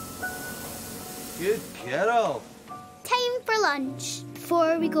 Good girl. Time for lunch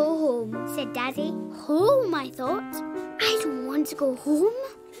before we go home, said Daddy. Home, I thought. I don't want to go home.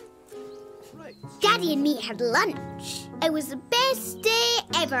 Daddy and me had lunch. It was the best day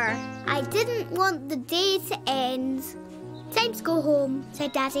ever. I didn't want the day to end. Time to go home,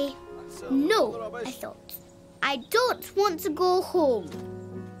 said Daddy. No, I thought. I don't want to go home.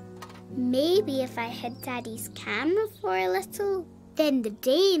 Maybe if I had Daddy's camera for a little, then the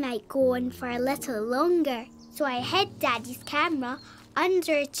day might go on for a little longer. So I hid Daddy's camera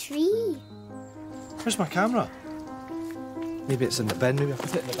under a tree. Where's my camera? Maybe it's in the bin. Maybe I'll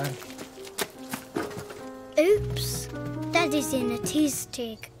put it in the bin. Oops. Daddy's in a tease,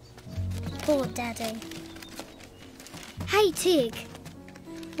 Tig. Poor Daddy. Hey, Tig.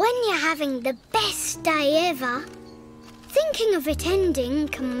 When you're having the best day ever, thinking of it ending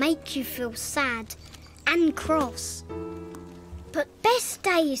can make you feel sad and cross. But best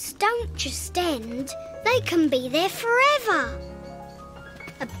days don't just end, they can be there forever.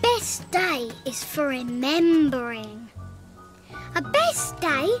 A best day is for remembering. A best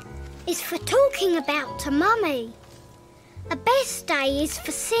day is for talking about to Mummy. A best day is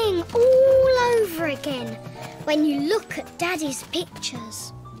for seeing all over again when you look at Daddy's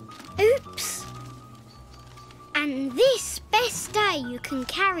pictures. Oops. And this best day you can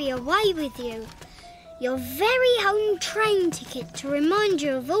carry away with you. Your very own train ticket to remind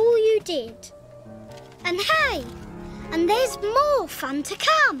you of all you did. And hey, and there's more fun to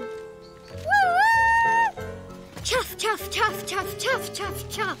come. Woo-woo! Chuff, chuff, chuff, chuff, chuff, chuff,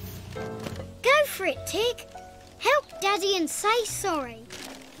 chuff. Go for it, Tig. Help Daddy and say sorry.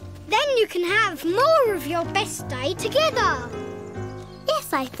 Then you can have more of your best day together.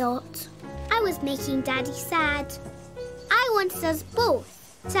 Yes, I thought. I was making Daddy sad. I wanted us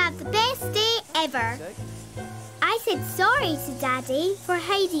both to have the best day ever. I said sorry to Daddy for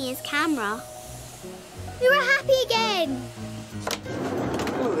hiding his camera. We were happy again.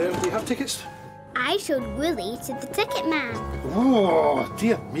 Hello there, do you have tickets? I showed Wolly to the ticket man. Oh,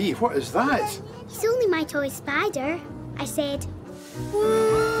 dear me, what is that? He's only my toy spider. I said,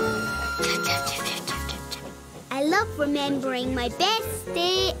 I love remembering my best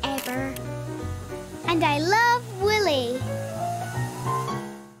day ever. And I love Wolly.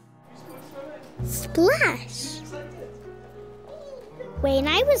 Splash! When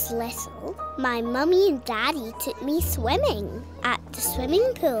I was little, my mummy and daddy took me swimming at the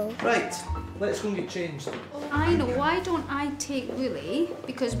swimming pool. Right, let's go and get changed. I know, why don't I take Wolly?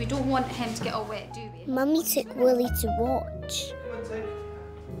 Because we don't want him to get all wet, do we? Mummy took Wolly to watch.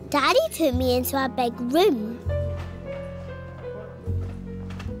 Daddy took me into a big room.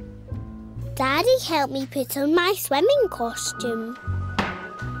 Daddy helped me put on my swimming costume.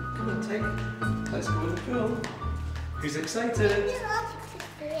 Come on, Tig. Let's go in the pool. Who's excited?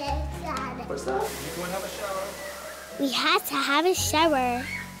 What's that? You go and have a shower. We had to have a shower.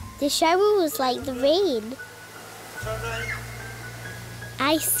 The shower was like the rain. Turn right.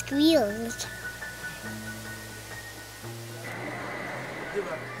 I squealed.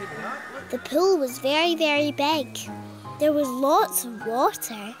 The pool was very, very big. There was lots of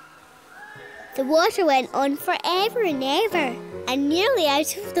water. The water went on forever and ever, and nearly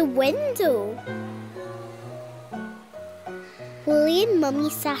out of the window. Wolly and Mummy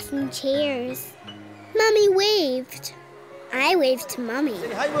sat in chairs. Mummy waved. I waved to Mummy.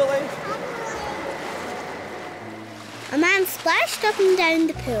 Say hi, Wolly. A man splashed up and down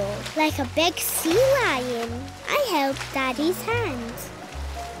the pool like a big sea lion. I held Daddy's hand.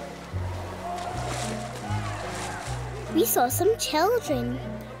 We saw some children.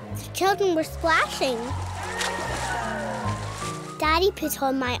 The children were splashing. Daddy put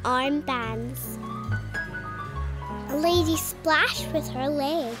on my armbands. A lady splashed with her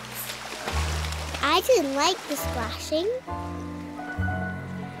legs. I didn't like the splashing.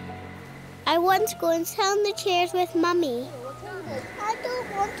 I want to go and sit on the chairs with Mummy. I don't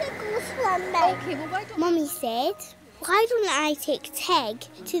want to go swimming. Okay, well, why don't Mummy said, why don't I take Tig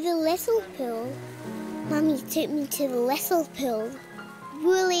to the little pool? Mummy took me to the little pool.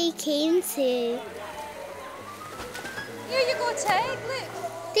 Wolly came too. Here you go, Tig, look.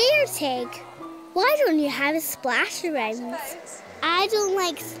 There, Tig. Why don't you have a splash around? I don't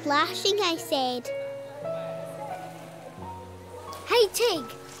like splashing, I said. Hey, Tig.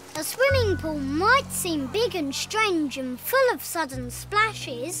 A swimming pool might seem big and strange and full of sudden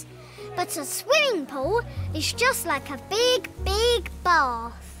splashes, but a swimming pool is just like a big, big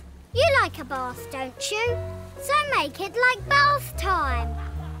bath. You like a bath, don't you? So make it like bath time.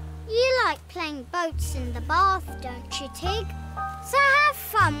 You like playing boats in the bath, don't you, Tig? So have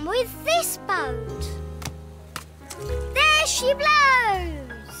fun with this boat. There she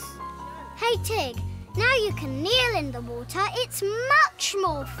blows! Hey, Tig, now you can kneel in the water. It's much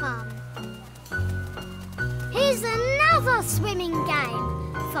more fun. Here's another swimming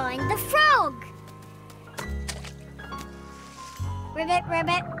game. Find the frog. Ribbit,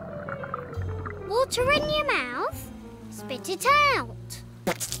 ribbit. Water in your mouth. Spit it out.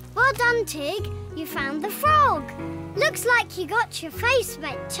 Well done, Tig. You found the frog. Looks like you got your face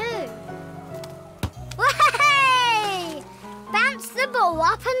wet too. Way! Bounce the ball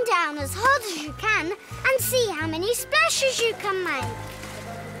up and down as hard as you can and see how many splashes you can make.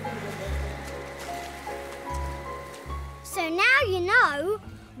 So now you know,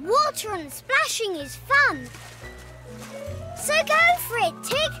 water and splashing is fun. So go for it,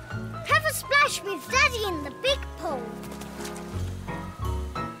 Tig. Have a splash with Daddy in the big pool.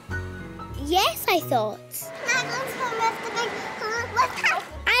 Yes, I thought.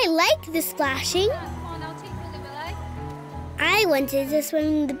 I like the splashing. Come on, I'll take Wolly, will I? I wanted to swim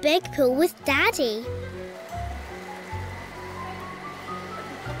in the big pool with Daddy.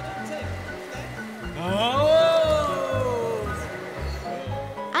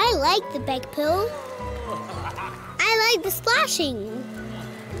 I like the big pool. I like the splashing.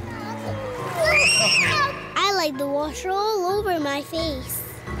 I like the water all over my face.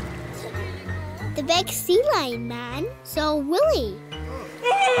 The big sea lion man saw Wolly.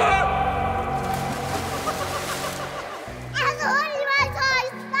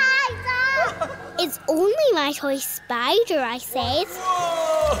 It's only my toy spider, I said.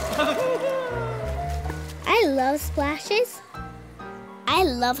 I love splashes. I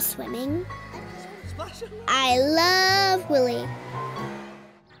love swimming. I love Wolly.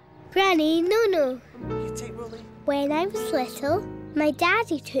 Granny, no. You take Wolly. When I was little, my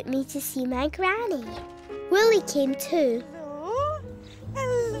daddy took me to see my granny. Wolly came too.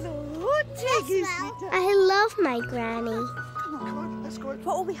 Hello, Tig. I love my granny. Come on, let's go.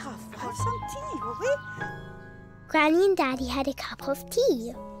 What will we have? We'll have some tea, will we? Granny and Daddy had a cup of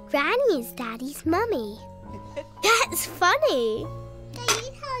tea. Granny is Daddy's mummy. That's funny. Can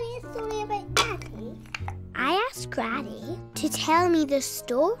you tell me a story about Daddy? I asked Granny to tell me the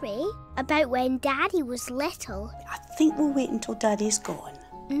story about when Daddy was little. I think we'll wait until Daddy's gone.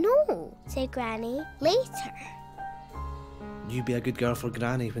 No, said Granny, later. You be a good girl for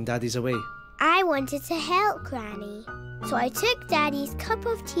Granny when Daddy's away. I wanted to help Granny, so I took Daddy's cup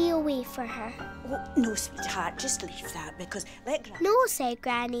of tea away for her. Oh, no, sweetheart, just leave that because let Granny... No, said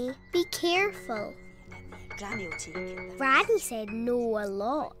Granny, be careful. Granny will take it. Granny said no a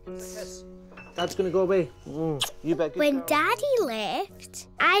lot. Dad's gonna go away. You bet. When Daddy left,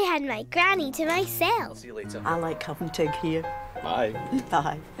 I had my Granny to myself. I'll see you later. I like having Tig here. Bye.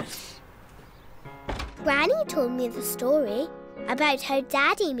 Bye. Granny told me the story about how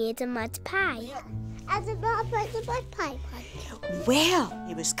Daddy made a mud pie. As a mud pie. Well,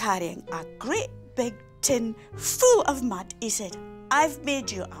 he was carrying a great big tin full of mud. He said, I've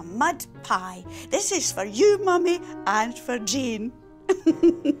made you a mud pie. This is for you, Mummy, and for Jane.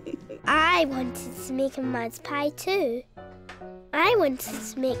 I wanted to make a mud pie too. I wanted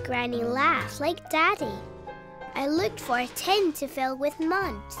to make Granny laugh like Daddy. I looked for a tin to fill with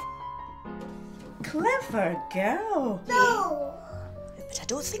mud. Clever girl. No. But I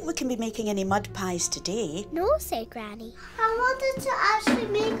don't think we can be making any mud pies today. No, said Granny. I wanted to actually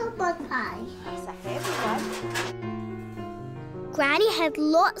make a mud pie. It's a heavy one. Granny had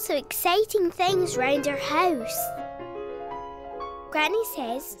lots of exciting things round her house. Granny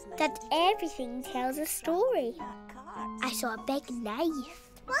says that everything tells a story. I saw a big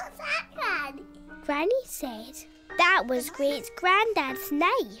knife. What's that, Granny? Granny said that was Great Granddad's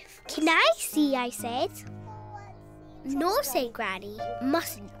knife. Can I see? I said. No, said Granny.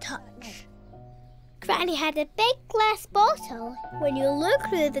 Mustn't touch. Granny had a big glass bottle. When you look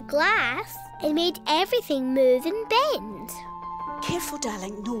through the glass, it made everything move and bend. Careful,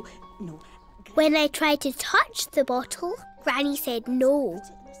 darling. No. When I tried to touch the bottle, Granny said no.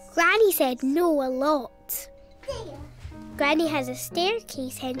 Granny said no a lot. Granny has a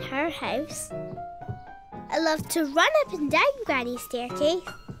staircase in her house. I love to run up and down Granny's staircase.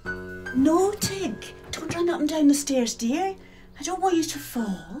 No, Tig. Don't run up and down the stairs, dear. I don't want you to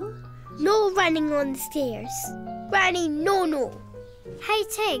fall. No running on the stairs. Granny, no. Hey,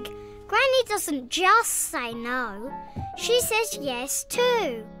 Tig, Granny doesn't just say no. She says yes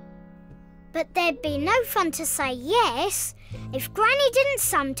too. But there'd be no fun to say yes if Granny didn't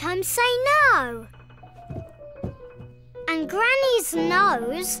sometimes say no. And Granny's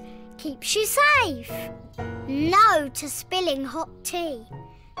no's keeps you safe. No to spilling hot tea.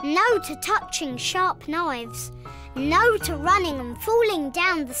 No to touching sharp knives. No to running and falling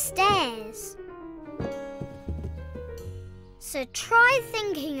down the stairs. So try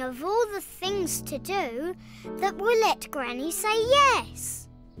thinking of all the things to do that will let Granny say yes.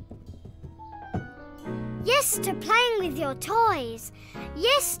 Yes to playing with your toys.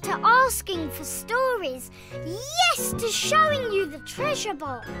 Yes to asking for stories. Yes to showing you the treasure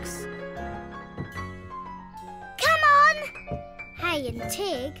box. Come on! Hey, and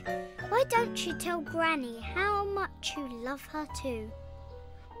Tig, why don't you tell Granny how much you love her too?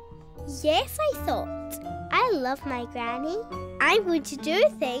 Yes, I thought. I love my Granny. I'm going to do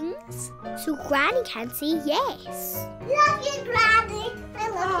things so Granny can say yes. Love you, Granny. I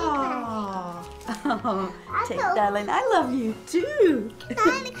love you, Granny. Tig, darling, I love you too. Can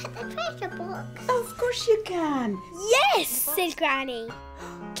I look at the treasure box? Of course you can. Yes, said Granny.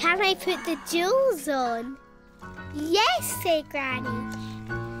 Can I put the jewels on? Yes, said Granny.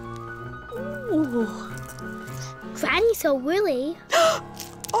 Ooh. Granny saw Wolly.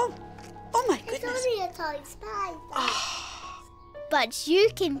 Oh my goodness. It's only a toy spider. But you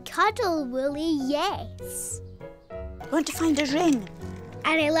can cuddle Wolly, yes. I want to find a ring.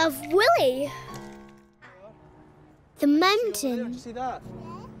 And I love Wolly. The mountain. See that?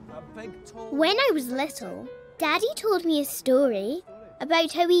 A big tall... When I was little, Daddy told me a story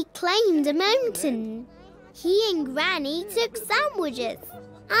about how he climbed a mountain. He and Granny took sandwiches.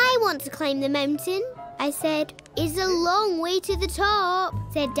 I want to climb the mountain, I said. It's a long way to the top,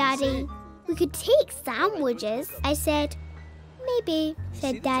 said Daddy. We could take sandwiches, I said. Maybe,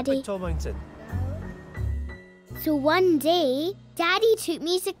 said Daddy. Big tall mountain. So one day, Daddy took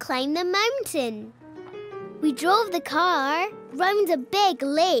me to climb the mountain. We drove the car round a big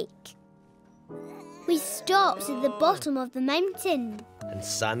lake. We stopped at the bottom of the mountain. And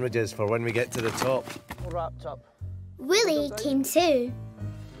sandwiches for when we get to the top. All wrapped up. Wolly came too.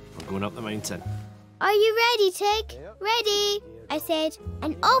 We're going up the mountain. Are you ready, Tig? Ready, I said,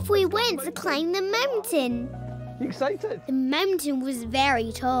 and off we went to climb the mountain. You excited? The mountain was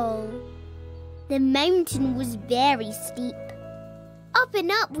very tall. The mountain was very steep. Up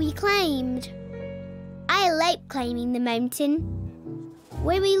and up we climbed. I like climbing the mountain.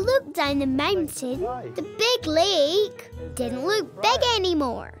 When we looked down the mountain, the big lake didn't look big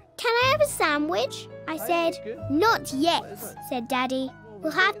anymore. Can I have a sandwich? I said. Not yet, said Daddy.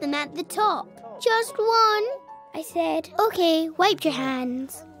 We'll have them at the top. Just one, I said. Okay, wipe your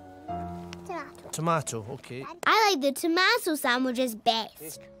hands. Tomato, okay. I like the tomato sandwiches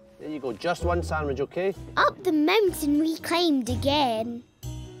best. There you go, just one sandwich, okay? Up the mountain we climbed again.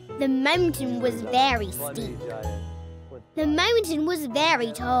 The mountain was very steep. The mountain was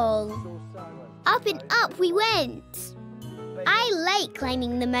very tall. Up and up we went. I like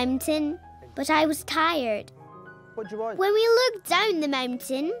climbing the mountain, but I was tired. What do you want? When we looked down the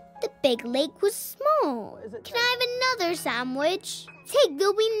mountain, the big lake was small. Can I have another sandwich? Tig,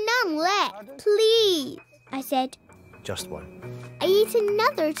 there'll be none left, please, I said. Just one. I ate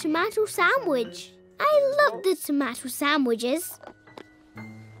another tomato sandwich. I love the tomato sandwiches.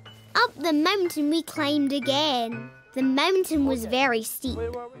 Up the mountain we climbed again. The mountain was very steep.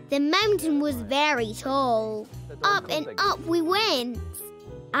 The mountain was very tall. Up and up we went.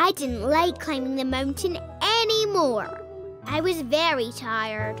 I didn't like climbing the mountain anymore. I was very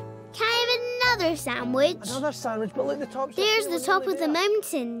tired. Can I have another sandwich? Another sandwich, but look, the top. There's the top of the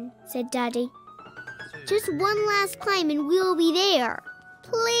mountain, said Daddy. Just one last climb and we'll be there.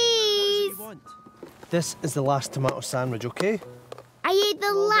 Please. This is the last tomato sandwich, okay? I ate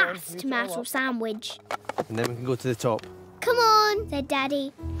the last tomato sandwich. And then we can go to the top. Come on, said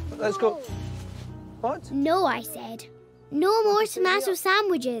Daddy. Let's go. What? No, I said. No more tomato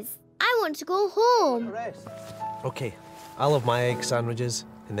sandwiches. I want to go home. Okay, I'll have my egg sandwiches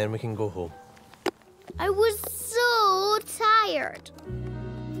and then we can go home. I was so tired.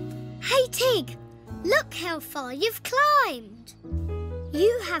 Hey, Tig, look how far you've climbed.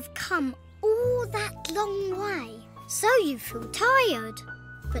 You have come all that long way, so you feel tired.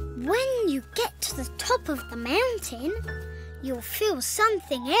 But when you get to the top of the mountain, you'll feel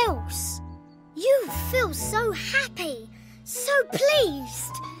something else. You feel so happy, so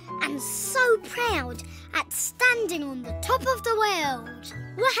pleased, and so proud at standing on the top of the world.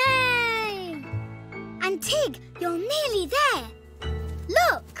 Wahey! And Tig, you're nearly there.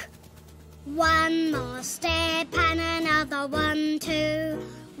 Look! One more step and another 1, 2.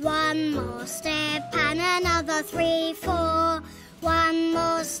 One more step and another 3, 4. One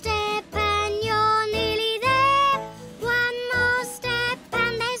more step and you're nearly there. One more step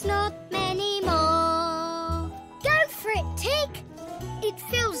and there's not many more. Go for it, Tig. It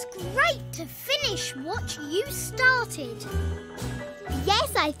feels great to finish what you started.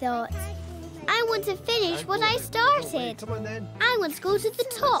 Yes, I thought. I I want to finish what I started. Come on then. I want to go to the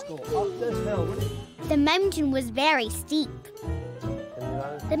top. Up this hill. The mountain was very steep.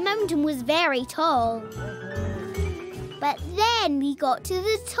 The mountain was very tall. But then we got to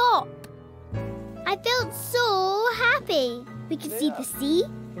the top. I felt so happy. We could see the sea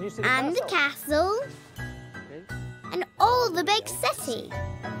and the castle and all the big city.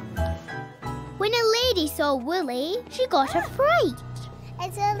 When a lady saw Wolly, she got a fright.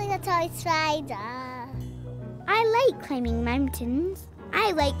 It's only a toy spider. I like climbing mountains.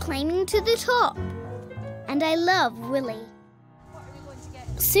 I like climbing to the top. And I love Wolly.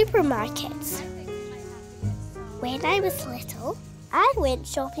 Supermarkets. When I was little, I went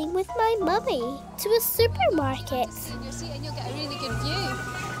shopping with my mummy to a supermarket. In your seat and you'll get a really good view.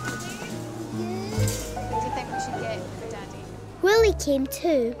 What do you think we should get for Daddy? Wolly came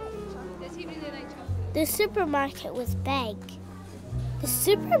too. Does he really like chocolate? The supermarket was big. The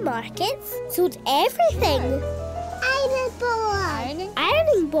supermarkets sold everything.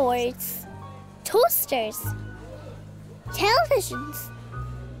 Ironing boards, toasters, televisions,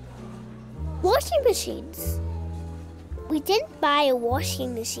 washing machines. We didn't buy a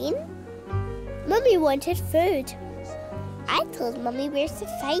washing machine. Mummy wanted food. I told Mummy where to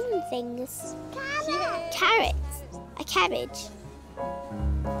find things. Carrots, a cabbage,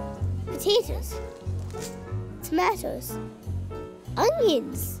 potatoes, tomatoes,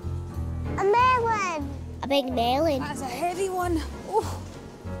 onions, A melon. a big melon, That's a heavy one. Oh.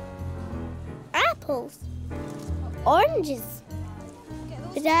 apples, oranges,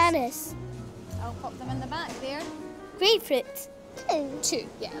 bananas, I'll pop them in the back there. grapefruit, Two.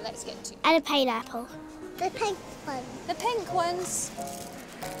 Yeah, let's get two. and a pineapple. The pink one. The pink ones.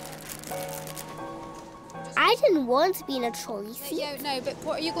 I didn't want to be in a trolley Get seat. you out now, but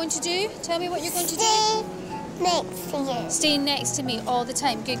what are you going to do? Tell me what you're going to do. Stay next to you. Stay next to me all the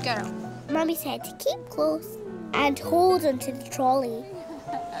time. Good girl. Mummy said to keep close and hold onto the trolley.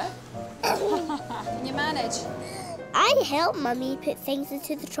 Can you manage? I helped Mummy put things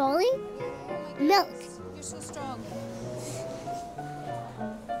into the trolley. Milk. You're so strong.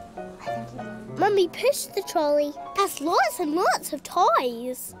 Mummy pushed the trolley past lots and lots of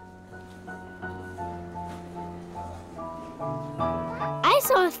toys. I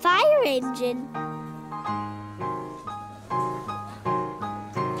saw a fire engine.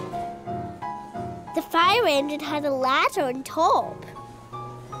 The fire engine had a ladder on top.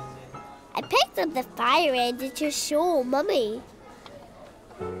 I picked up the fire engine to show Mummy.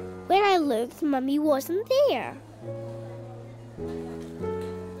 When I looked, Mummy wasn't there.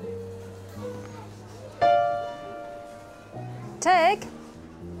 Tig?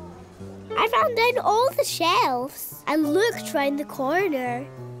 I ran down all the shelves and looked round the corner.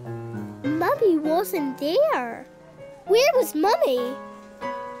 Mummy wasn't there. Where was Mummy?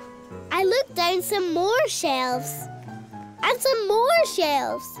 I looked down some more shelves and some more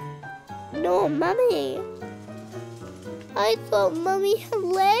shelves. No Mummy. I thought Mummy had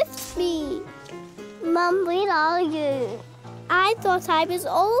left me. Mum, where are you? I thought I was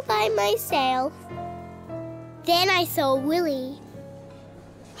all by myself. Then I saw Wolly.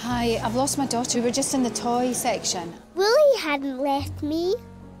 Hi, I've lost my daughter. We're just in the toy section. Wolly hadn't left me.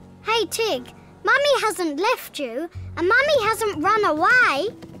 Hey, Tig, Mummy hasn't left you and Mummy hasn't run away.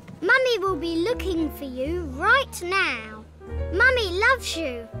 Mummy will be looking for you right now. Mummy loves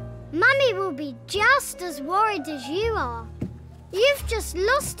you. Mummy will be just as worried as you are. You've just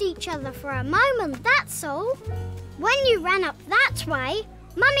lost each other for a moment, that's all. When you ran up that way,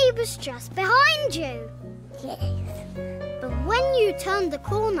 Mummy was just behind you. Yes. But when you turned the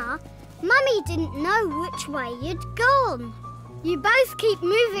corner, Mummy didn't know which way you'd gone. You both keep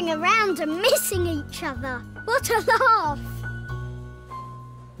moving around and missing each other. What a laugh!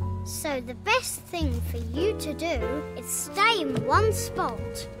 So the best thing for you to do is stay in one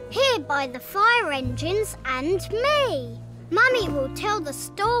spot, here by the fire engines and me. Mummy will tell the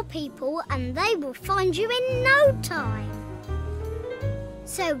store people and they will find you in no time.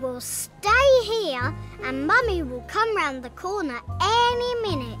 So we'll stay here and Mummy will come round the corner any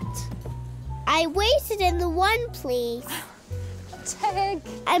minute. I waited in the one place. Tig!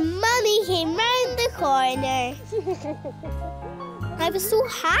 And Mummy came round the corner. I was so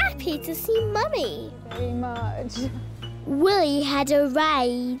happy to see Mummy. Very much. Wolly had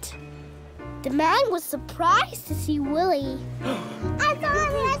arrived. The man was surprised to see Wolly. I saw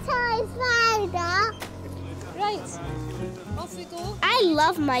a toy spider. Right, off we go. I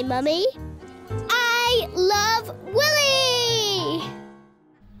love my mummy. I love Wolly!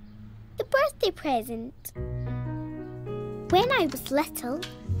 The birthday present. When I was little,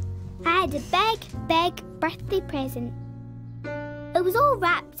 I had a big, big birthday present. It was all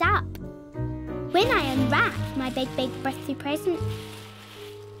wrapped up. When I unwrapped my big birthday present,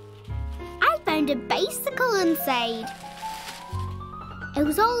 I found a bicycle inside. It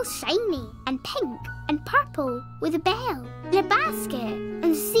was all shiny and pink and purple with a bell and a basket and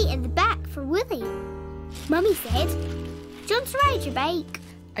a seat at the back for Wolly. Mummy said, "Do you want to ride your bike?"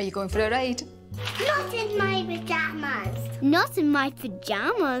 Are you going for a ride? Not in my pyjamas. Not in my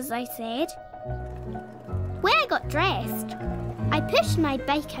pyjamas, I said. When I got dressed, I pushed my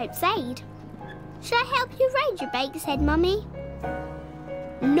bike outside. "Should I help you ride your bike?" said Mummy.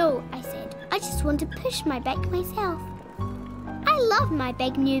 "No," I said. "I just want to push my bike myself. I love my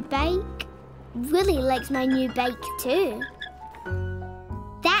big new bike. Wolly likes my new bike too."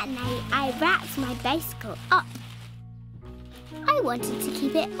 That night, I wrapped my bicycle up. I wanted to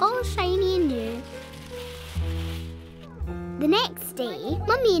keep it all shiny and new. The next day,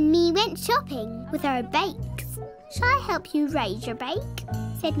 Mummy and me went shopping with our bikes. "Shall I help you ride your bike?"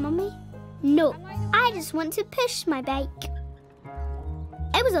 said Mummy. "No, I just want to push my bike."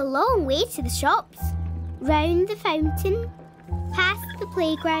 It was a long way to the shops, round the fountain, past the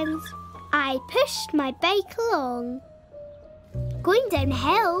playgrounds. I pushed my bike along. Going down the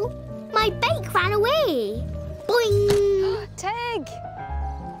hill, my bike ran away. Boing! Tig!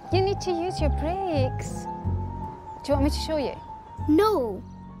 You need to use your brakes. Do you want me to show you? "No,"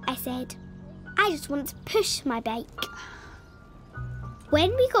 I said. "I just want to push my bike."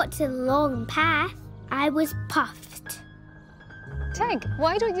 When we got to the long path, I was puffed. Tig,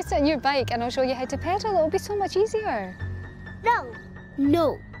 why don't you sit on your bike and I'll show you how to pedal? It'll be so much easier. "No."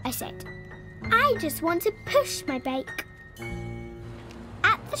 "No," I said. "I just want to push my bike."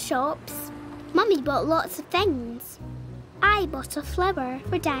 At the shops, Mummy bought lots of things. I bought a flower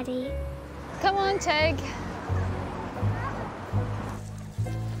for Daddy. Come on, Tig.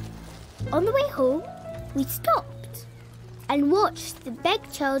 On the way home, we stopped and watched the big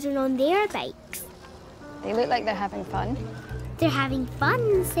children on their bikes. They look like they're having fun. "They're having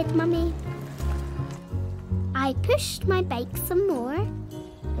fun," said Mummy. I pushed my bike some more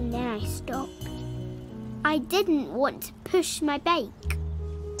and then I stopped. I didn't want to push my bike.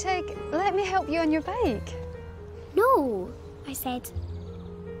 Tig, let me help you on your bike. "No," I said.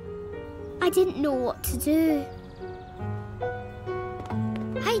 I didn't know what to do.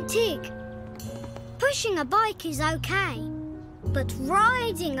 Hey, Tig. Pushing a bike is okay, but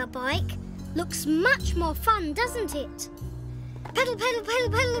riding a bike looks much more fun, doesn't it? Pedal, pedal, pedal,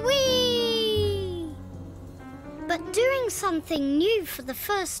 pedal, whee! But doing something new for the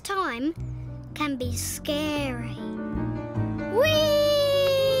first time can be scary. Whee!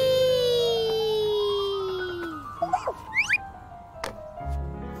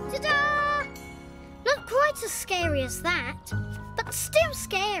 Ta-da! Not quite as scary as that, but still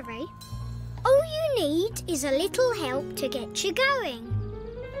scary. All you need is a little help to get you going.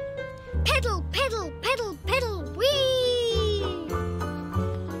 Pedal, pedal, pedal, pedal, whee!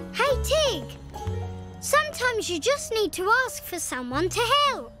 Hey, Tig! Sometimes you just need to ask for someone to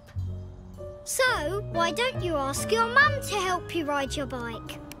help. So, why don't you ask your mum to help you ride your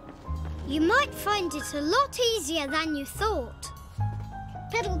bike? You might find it a lot easier than you thought.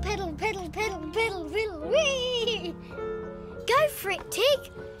 Pedal, pedal, pedal, pedal, pedal, pedal, whee! Go for it,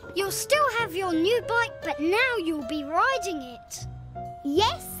 Tig. You'll still have your new bike, but now you'll be riding it.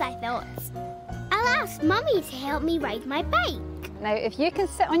 Yes, I thought. I'll ask Mummy to help me ride my bike. Now, if you can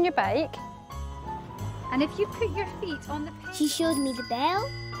sit on your bike, and if you put your feet on the pedals... She showed me the bell,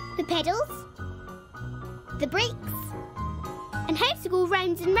 the pedals, the brakes, and how to go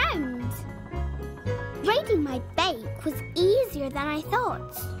round and round. Riding my bike was easier than I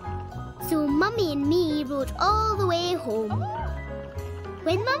thought. So Mummy and me rode all the way home.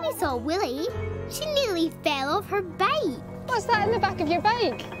 When Mummy saw Wolly, she nearly fell off her bike. What's that in the back of your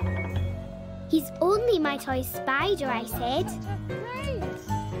bike? He's only my toy spider, I said.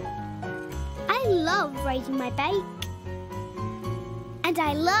 I love riding my bike. And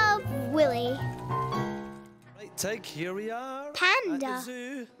I love Wolly. Right, Tig, here we are. Panda. At the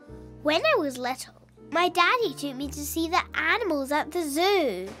zoo. When I was little, my daddy took me to see the animals at the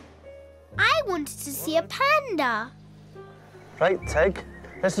zoo. I wanted to see a panda. Right, Tig,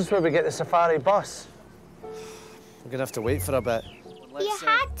 this is where we get the safari bus. We're going to have to wait for a bit. You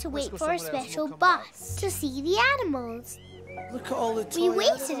had to wait for a special bus to see the animals. Look at all the toy We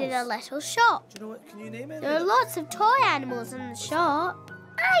waited in a little shop. Do you know what? Can you name it? There are lots of toy animals in the shop.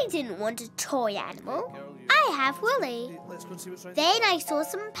 I didn't want a toy animal. I have Wolly. Let's go and see what's right. Then I saw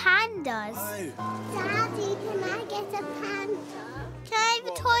some pandas. Daddy, can I get a panda? Can I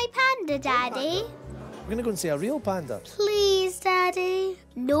have a toy panda, Daddy? We're going to go and see a real panda. Please, Daddy.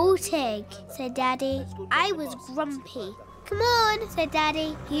 No, Tig, said Daddy. I was grumpy Come on, said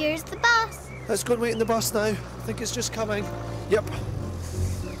Daddy. Here's the bus. Let's go and wait in the bus now. I think it's just coming. Yep.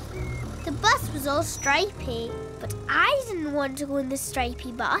 The bus was all stripy, but I didn't want to go in the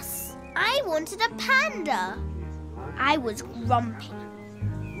stripy bus. I wanted a panda. I was grumpy.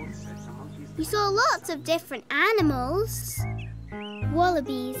 We saw lots of different animals.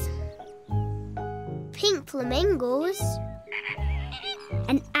 Wallabies, pink flamingos,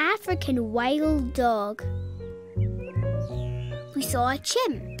 an African wild dog. We saw a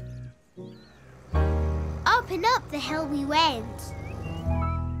chimp. Up and up the hill we went.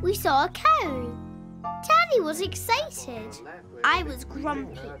 We saw a cow. Daddy was excited. I was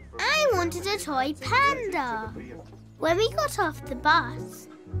grumpy. I wanted a toy panda. When we got off the bus,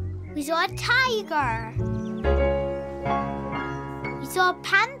 we saw a tiger. We saw a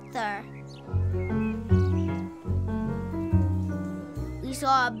panther. We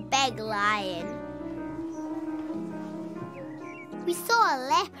saw a big lion. We saw a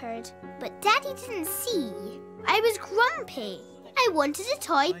leopard, but Daddy didn't see. I was grumpy. I wanted a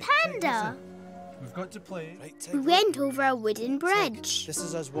toy panda. We've got to play. Right, we went over a wooden bridge. This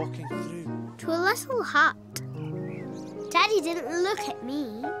is us walking through. To a little hut. Daddy didn't look at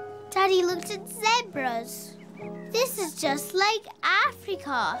me. Daddy looked at zebras. This is just like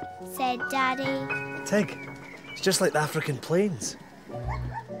Africa, said Daddy. Tig, it's just like the African plains.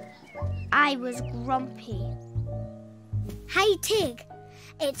 I was grumpy. Hey, Tig,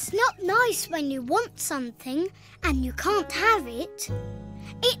 it's not nice when you want something and you can't have it.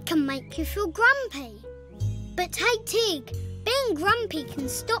 It can make you feel grumpy. But hey, Tig, being grumpy can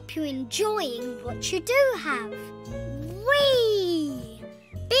stop you enjoying what you do have. Whee!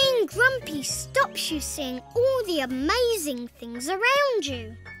 Being grumpy stops you seeing all the amazing things around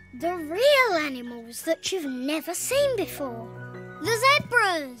you. The real animals that you've never seen before. The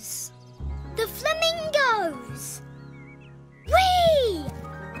zebras. The flamingos. Whee!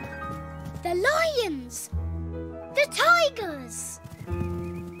 The lions. The tigers.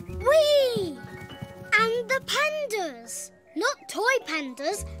 Whee! And the pandas. Not toy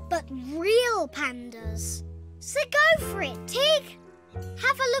pandas, but real pandas. So go for it, Tig.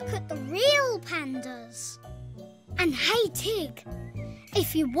 Have a look at the real pandas. And hey, Tig,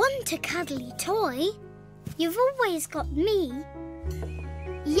 if you want a cuddly toy, you've always got me.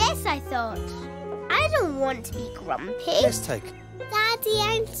 Yes, I thought. I don't want to be grumpy. Yes, Tig. Daddy,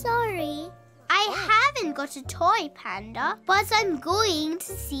 I'm sorry. I haven't got a toy panda, but I'm going to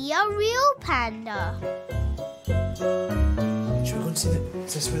see a real panda. Should we go and see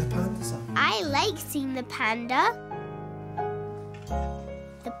is this where the pandas are? I like seeing the panda.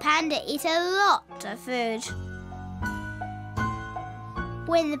 The panda ate a lot of food.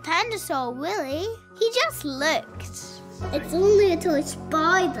 When the panda saw Wolly, he just looked. It's only a toy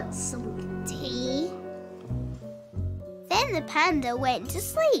spider, sweetie. Then the panda went to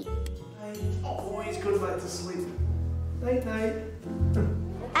sleep. Oh, he's going back to sleep. Night, night.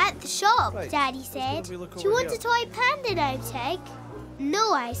 At the shop, Right. Daddy said, Do you do you want a toy panda now, Tig?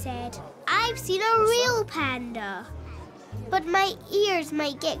 No, I said. I've seen a real panda. But my ears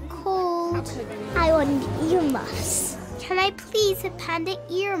might get cold. I want earmuffs. Can I please have panda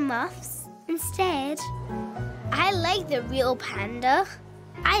earmuffs instead? I like the real panda.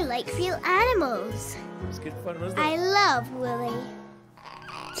 I like real animals. It's good fun, wasn't it? I love Wolly.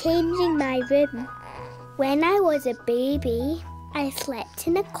 Changing my room. When I was a baby, I slept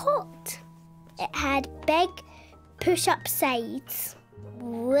in a cot. It had big push-up sides.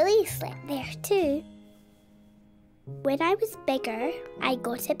 Wolly slept there too. When I was bigger, I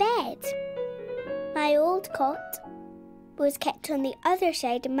got a bed. My old cot was kept on the other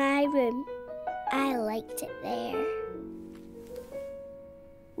side of my room. I liked it there.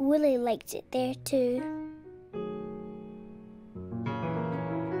 Wolly liked it there too.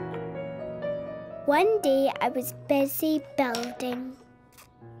 One day I was busy building.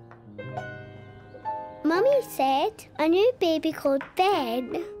 Mummy said a new baby called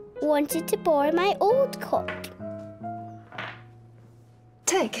Ben wanted to borrow my old cot.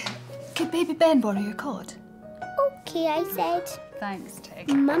 Tig, could baby Ben borrow your cot? Okay, I said. Thanks, Tig.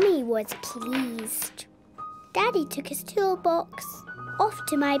 Mummy was pleased. Daddy took his toolbox off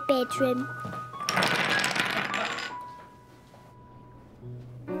to my bedroom.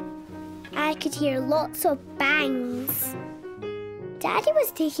 I could hear lots of bangs. Daddy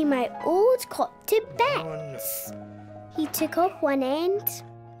was taking my old cot to bits. He took off one end.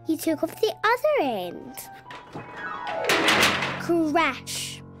 He took off the other end.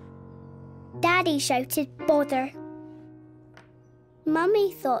 Crash! Daddy shouted, bother.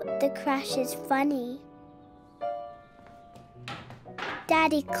 Mummy thought the crash is funny.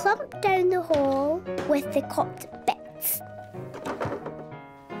 Daddy clumped down the hall with the cot bits.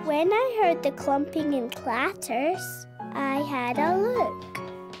 When I heard the clumping and clatters, I had a look.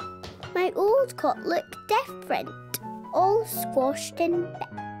 My old cot looked different, all squashed in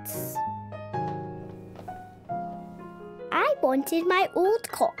bits. I wanted my old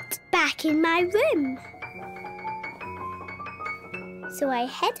cot back in my room. So I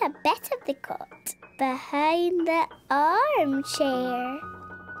hid a bit of the cot behind the armchair.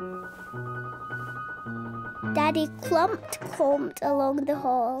 Daddy clomped along the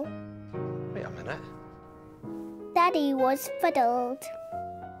hall. Wait a minute. Daddy was fuddled.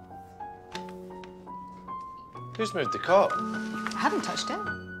 Who's moved the cot? I haven't touched it.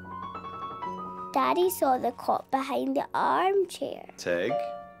 Daddy saw the cot behind the armchair. Tig?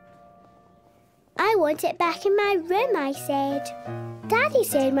 I want it back in my room, I said. Daddy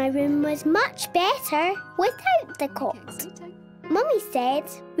said my room was much better without the cot. Mummy said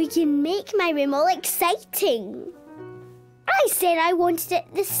we can make my room all exciting. I said I wanted it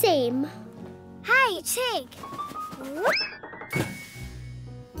the same. Hey, Tig.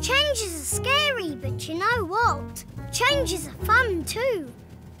 Changes are scary, but you know what? Changes are fun too.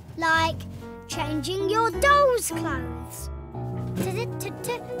 Like changing your doll's clothes.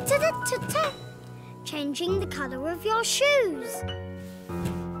 Changing the colour of your shoes.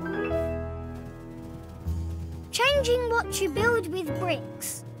 Changing what you build with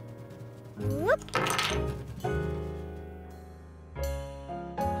bricks. There.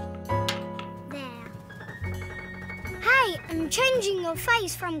 Hey, and changing your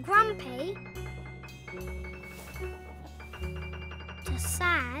face from grumpy to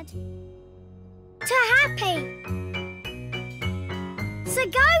sad to happy. So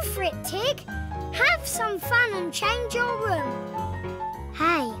go for it, Tig. Have some fun and change your room.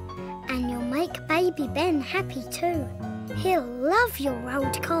 Hey, and you'll make baby Ben happy too. He'll love your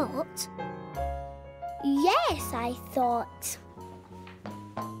old cot. Yes, I thought.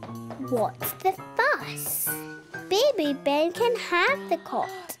 What's the fuss? Baby Ben can have the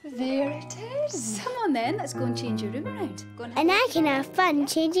cot. There it is. Come on then, let's go and change your room around. Go on. And I can have fun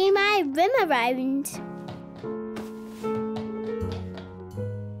changing my room around.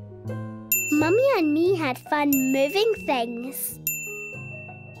 Mummy and me had fun moving things.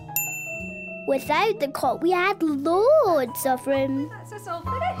 Without the cot, we had loads of room. That's us all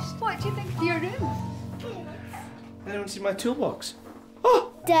finished. What do you think of your room? Anyone see my toolbox?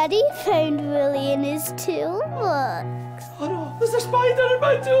 Daddy found Wolly in his toolbox. Oh no, there's a spider in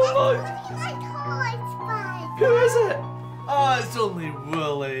my toolbox! Who is it? Oh, it's only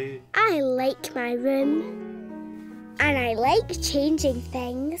Wolly. I like my room. And I like changing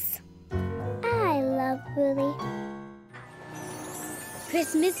things. I love Wolly.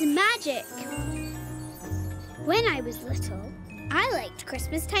 Christmas magic. When I was little, I liked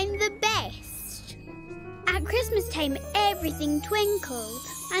Christmas time the best. At Christmas time, everything twinkled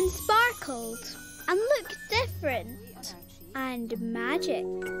and sparkled and looked different and magic.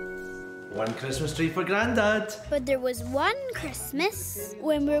 One Christmas tree for Grandad. But there was one Christmas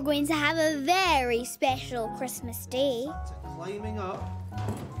when we were going to have a very special Christmas day. Climbing up.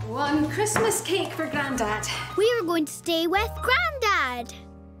 One Christmas cake for Grandad. We were going to stay with Grandad.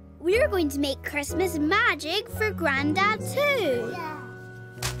 We were going to make Christmas magic for Grandad too. Yeah.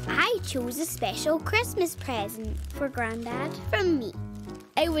 I chose a special Christmas present for Grandad from me.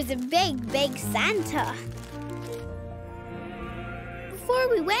 It was a big, big Santa. Before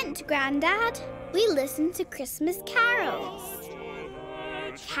we went to Grandad, we listened to Christmas carols.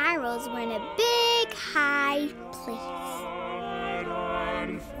 Carols were in a big, high place.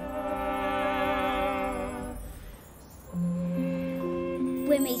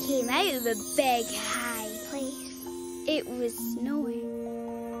 When we came out of the big, high place, it was snowing.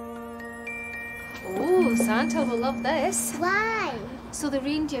 Oh, Santa will love this. Why? So the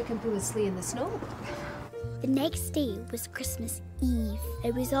reindeer can pull a sleigh in the snow. The next day was Christmas Eve.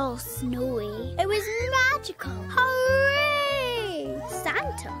 It was all snowy. It was magical. Hooray!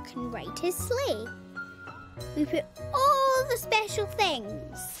 Santa can ride his sleigh. We put all the special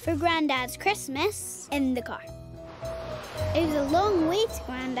things for Grandad's Christmas in the car. It was a long way to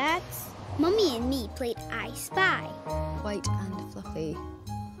Grandad's. Mummy and me played I Spy. White and fluffy.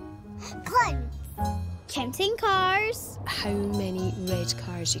 Clowns. Counting cars. How many red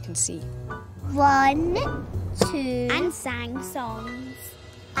cars you can see? 1, 2, and sang songs.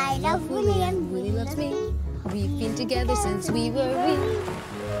 I love Wolly and Wolly loves me. We've been together since we were wee.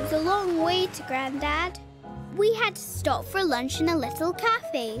 It was a long way to Grandad. We had to stop for lunch in a little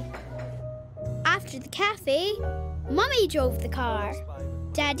cafe. After the cafe, Mummy drove the car.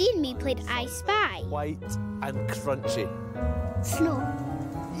 Daddy and me played I Spy. White and crunchy. Snow.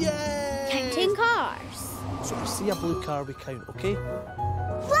 Yay! Counting cars. So if we see a blue car, we count, okay?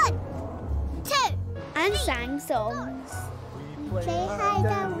 1, 2. And sang songs. We play hide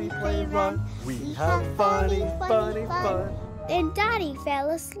and we play run. We have funny fun. Then Daddy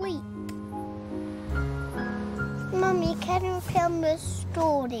fell asleep. Mummy, can you tell me a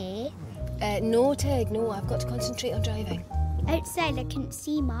story? No, Tig, no. I've got to concentrate on driving. Outside I couldn't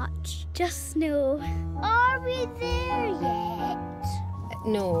see much, just snow. Are we there yet?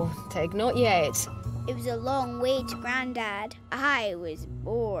 No, Tig, not yet. It was a long way to Grandad. I was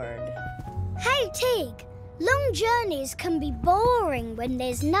bored. Hey, Tig, long journeys can be boring when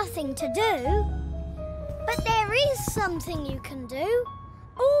there's nothing to do. But there is something you can do,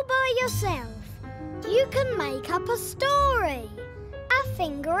 all by yourself. You can make up a story. A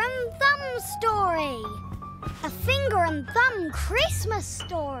finger and thumb story. A finger and thumb Christmas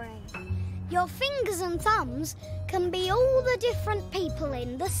story. Your fingers and thumbs can be all the different people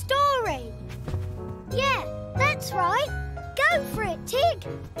in the story. Yeah, that's right. Go for it, Tig.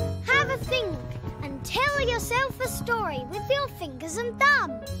 Have a think and tell yourself a story with your fingers and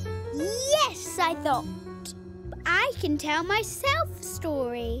thumbs. Yes, I thought. I can tell myself a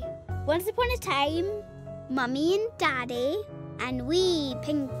story. Once upon a time, Mummy and Daddy and wee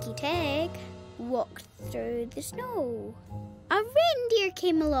Pinky Tig walked through the snow. A reindeer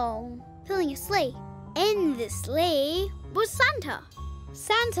came along, pulling a sleigh. In the sleigh was Santa.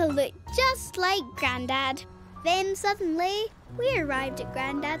 Santa looked just like Grandad. Then suddenly, we arrived at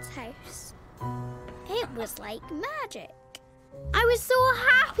Grandad's house. It was like magic. I was so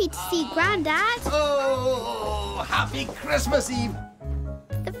happy to see Grandad. Oh, happy Christmas Eve!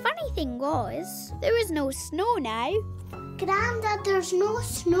 The funny thing was, there was no snow now. Grandad, there's no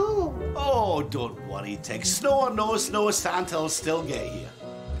snow. Oh, don't worry, Tig. Snow or no snow, Santa'll still get here.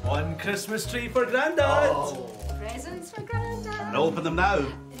 One Christmas tree for Grandad. Oh. Presents for Grandad. And open them now.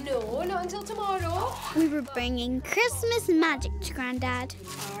 No, not until tomorrow. We were bringing Christmas magic to Grandad.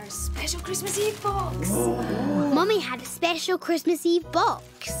 Our special Christmas Eve box. Mummy had a special Christmas Eve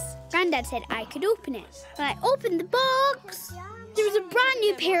box. Grandad said I could open it. When I opened the box, there was a brand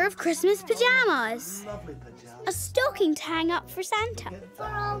new pair of Christmas pyjamas. A stocking to hang up for Santa. For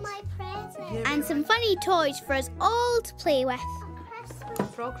all my presents. And some funny toys for us all to play with.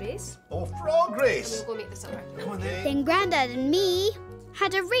 Frog race. Oh, frog race. We'll go make the supper. Come on then. Then Grandad and me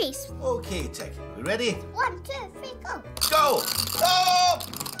had a race. Okay, Tig. We ready? 1, 2, 3, go. Go!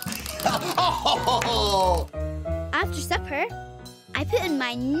 Oh! After supper, I put on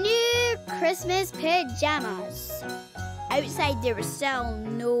my new Christmas pyjamas. Outside there was still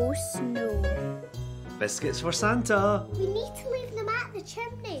no snow. Biscuits for Santa. We need to leave them at the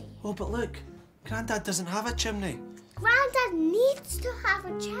chimney. Oh, but look, Grandad doesn't have a chimney. Grandad needs to have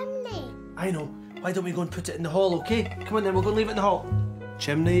a chimney. I know. Why don't we go and put it in the hall, okay? Come on then, we'll go and leave it in the hall.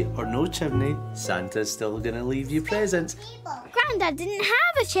 Chimney or no chimney, Santa's still gonna leave you presents. Grandad didn't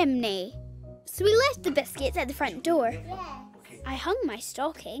have a chimney. So we left the biscuits at the front door. I hung my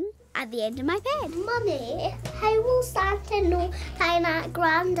stocking at the end of my bed. Mummy, how will Santa know I'm at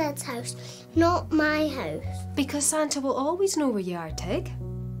Grandad's house, not my house? Because Santa will always know where you are, Tig.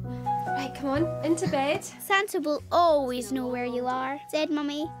 Right, come on, into bed. Santa will always know where you are, said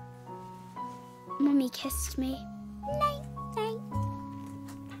Mummy. Mummy kissed me. Night, night.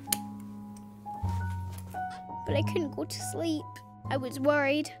 But I couldn't go to sleep. I was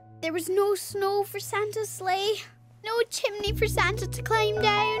worried. There was no snow for Santa's sleigh. No chimney for Santa to climb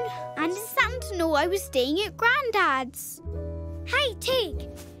down. And did Santa know I was staying at Grandad's? Hey, Tig,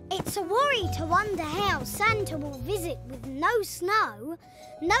 it's a worry to wonder how Santa will visit with no snow,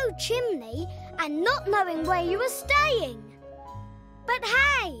 no chimney, and not knowing where you are staying. But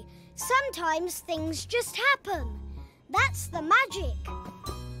hey, sometimes things just happen. That's the magic.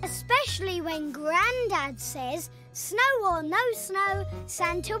 Especially when Grandad says, snow or no snow,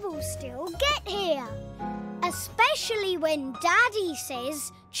 Santa will still get here. Especially when Daddy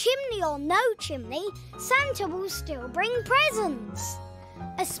says, chimney or no chimney, Santa will still bring presents.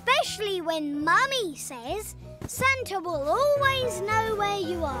 Especially when Mummy says, Santa will always know where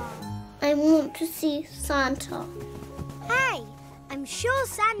you are. I want to see Santa. Hey, I'm sure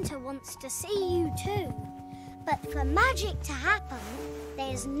Santa wants to see you too. But for magic to happen,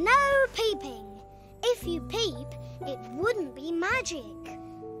 there's no peeping. If you peep, it wouldn't be magic.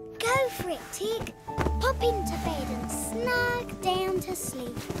 Go for it, Tig. Pop into bed and snug down to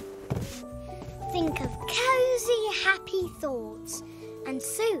sleep. Think of cosy, happy thoughts, and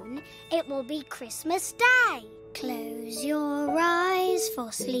soon it will be Christmas Day. Close your eyes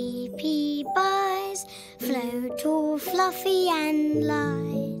for sleepy buys, float all fluffy and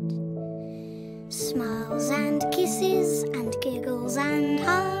light. Smiles and kisses and giggles and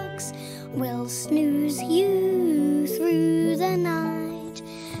hugs will snooze you through the night.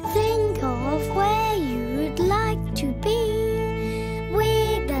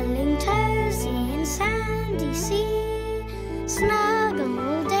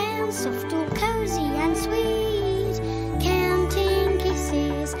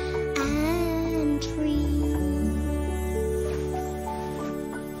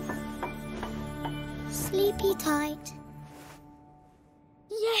 Sleepy tight.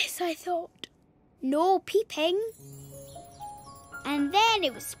 Yes, I thought. No peeping. And then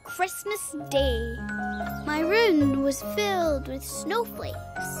it was Christmas Day. My room was filled with snowflakes.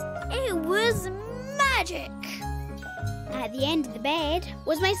 It was magic. At the end of the bed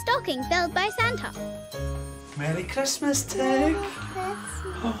was my stocking filled by Santa. Merry Christmas, Tig.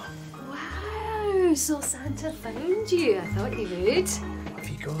 Wow, so Santa found you. I thought he would. Have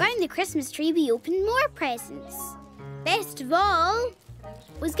you got? Round the Christmas tree we opened more presents. Best of all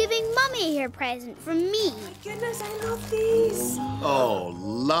was giving Mummy her present from me. Oh my goodness, I love these. Oh,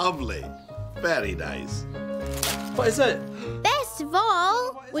 lovely. Very nice. What is it? Best of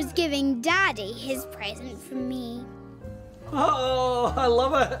all was giving Daddy his present from me. Oh, I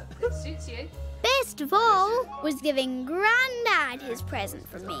love it. It suits you. Best of all was giving Grandad his present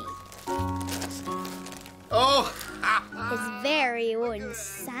from me. Oh! His very own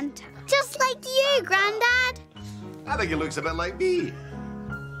Santa. Just like you, Grandad. I think it looks a bit like me.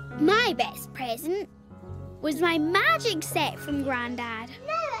 My best present was my magic set from Grandad.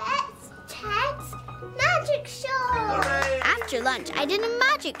 No, it's Ted's magic show. Hooray! After lunch, I did a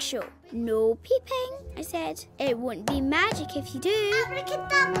magic show. No peeping, I said. It wouldn't be magic if you do.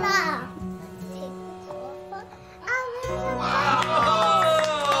 Abracadabra. Wow!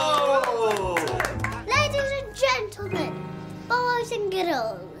 Ladies and gentlemen, boys and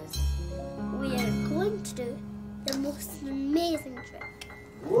girls, we are going to do the most amazing trick.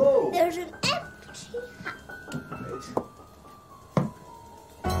 Whoa! There's an empty hat.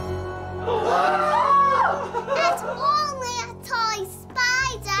 It's only a toy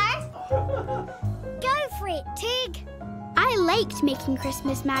spider. Go for it, Tig. I liked making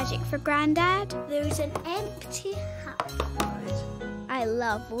Christmas magic for Grandad. There's an empty hat. I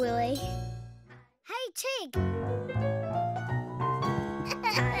love Wolly.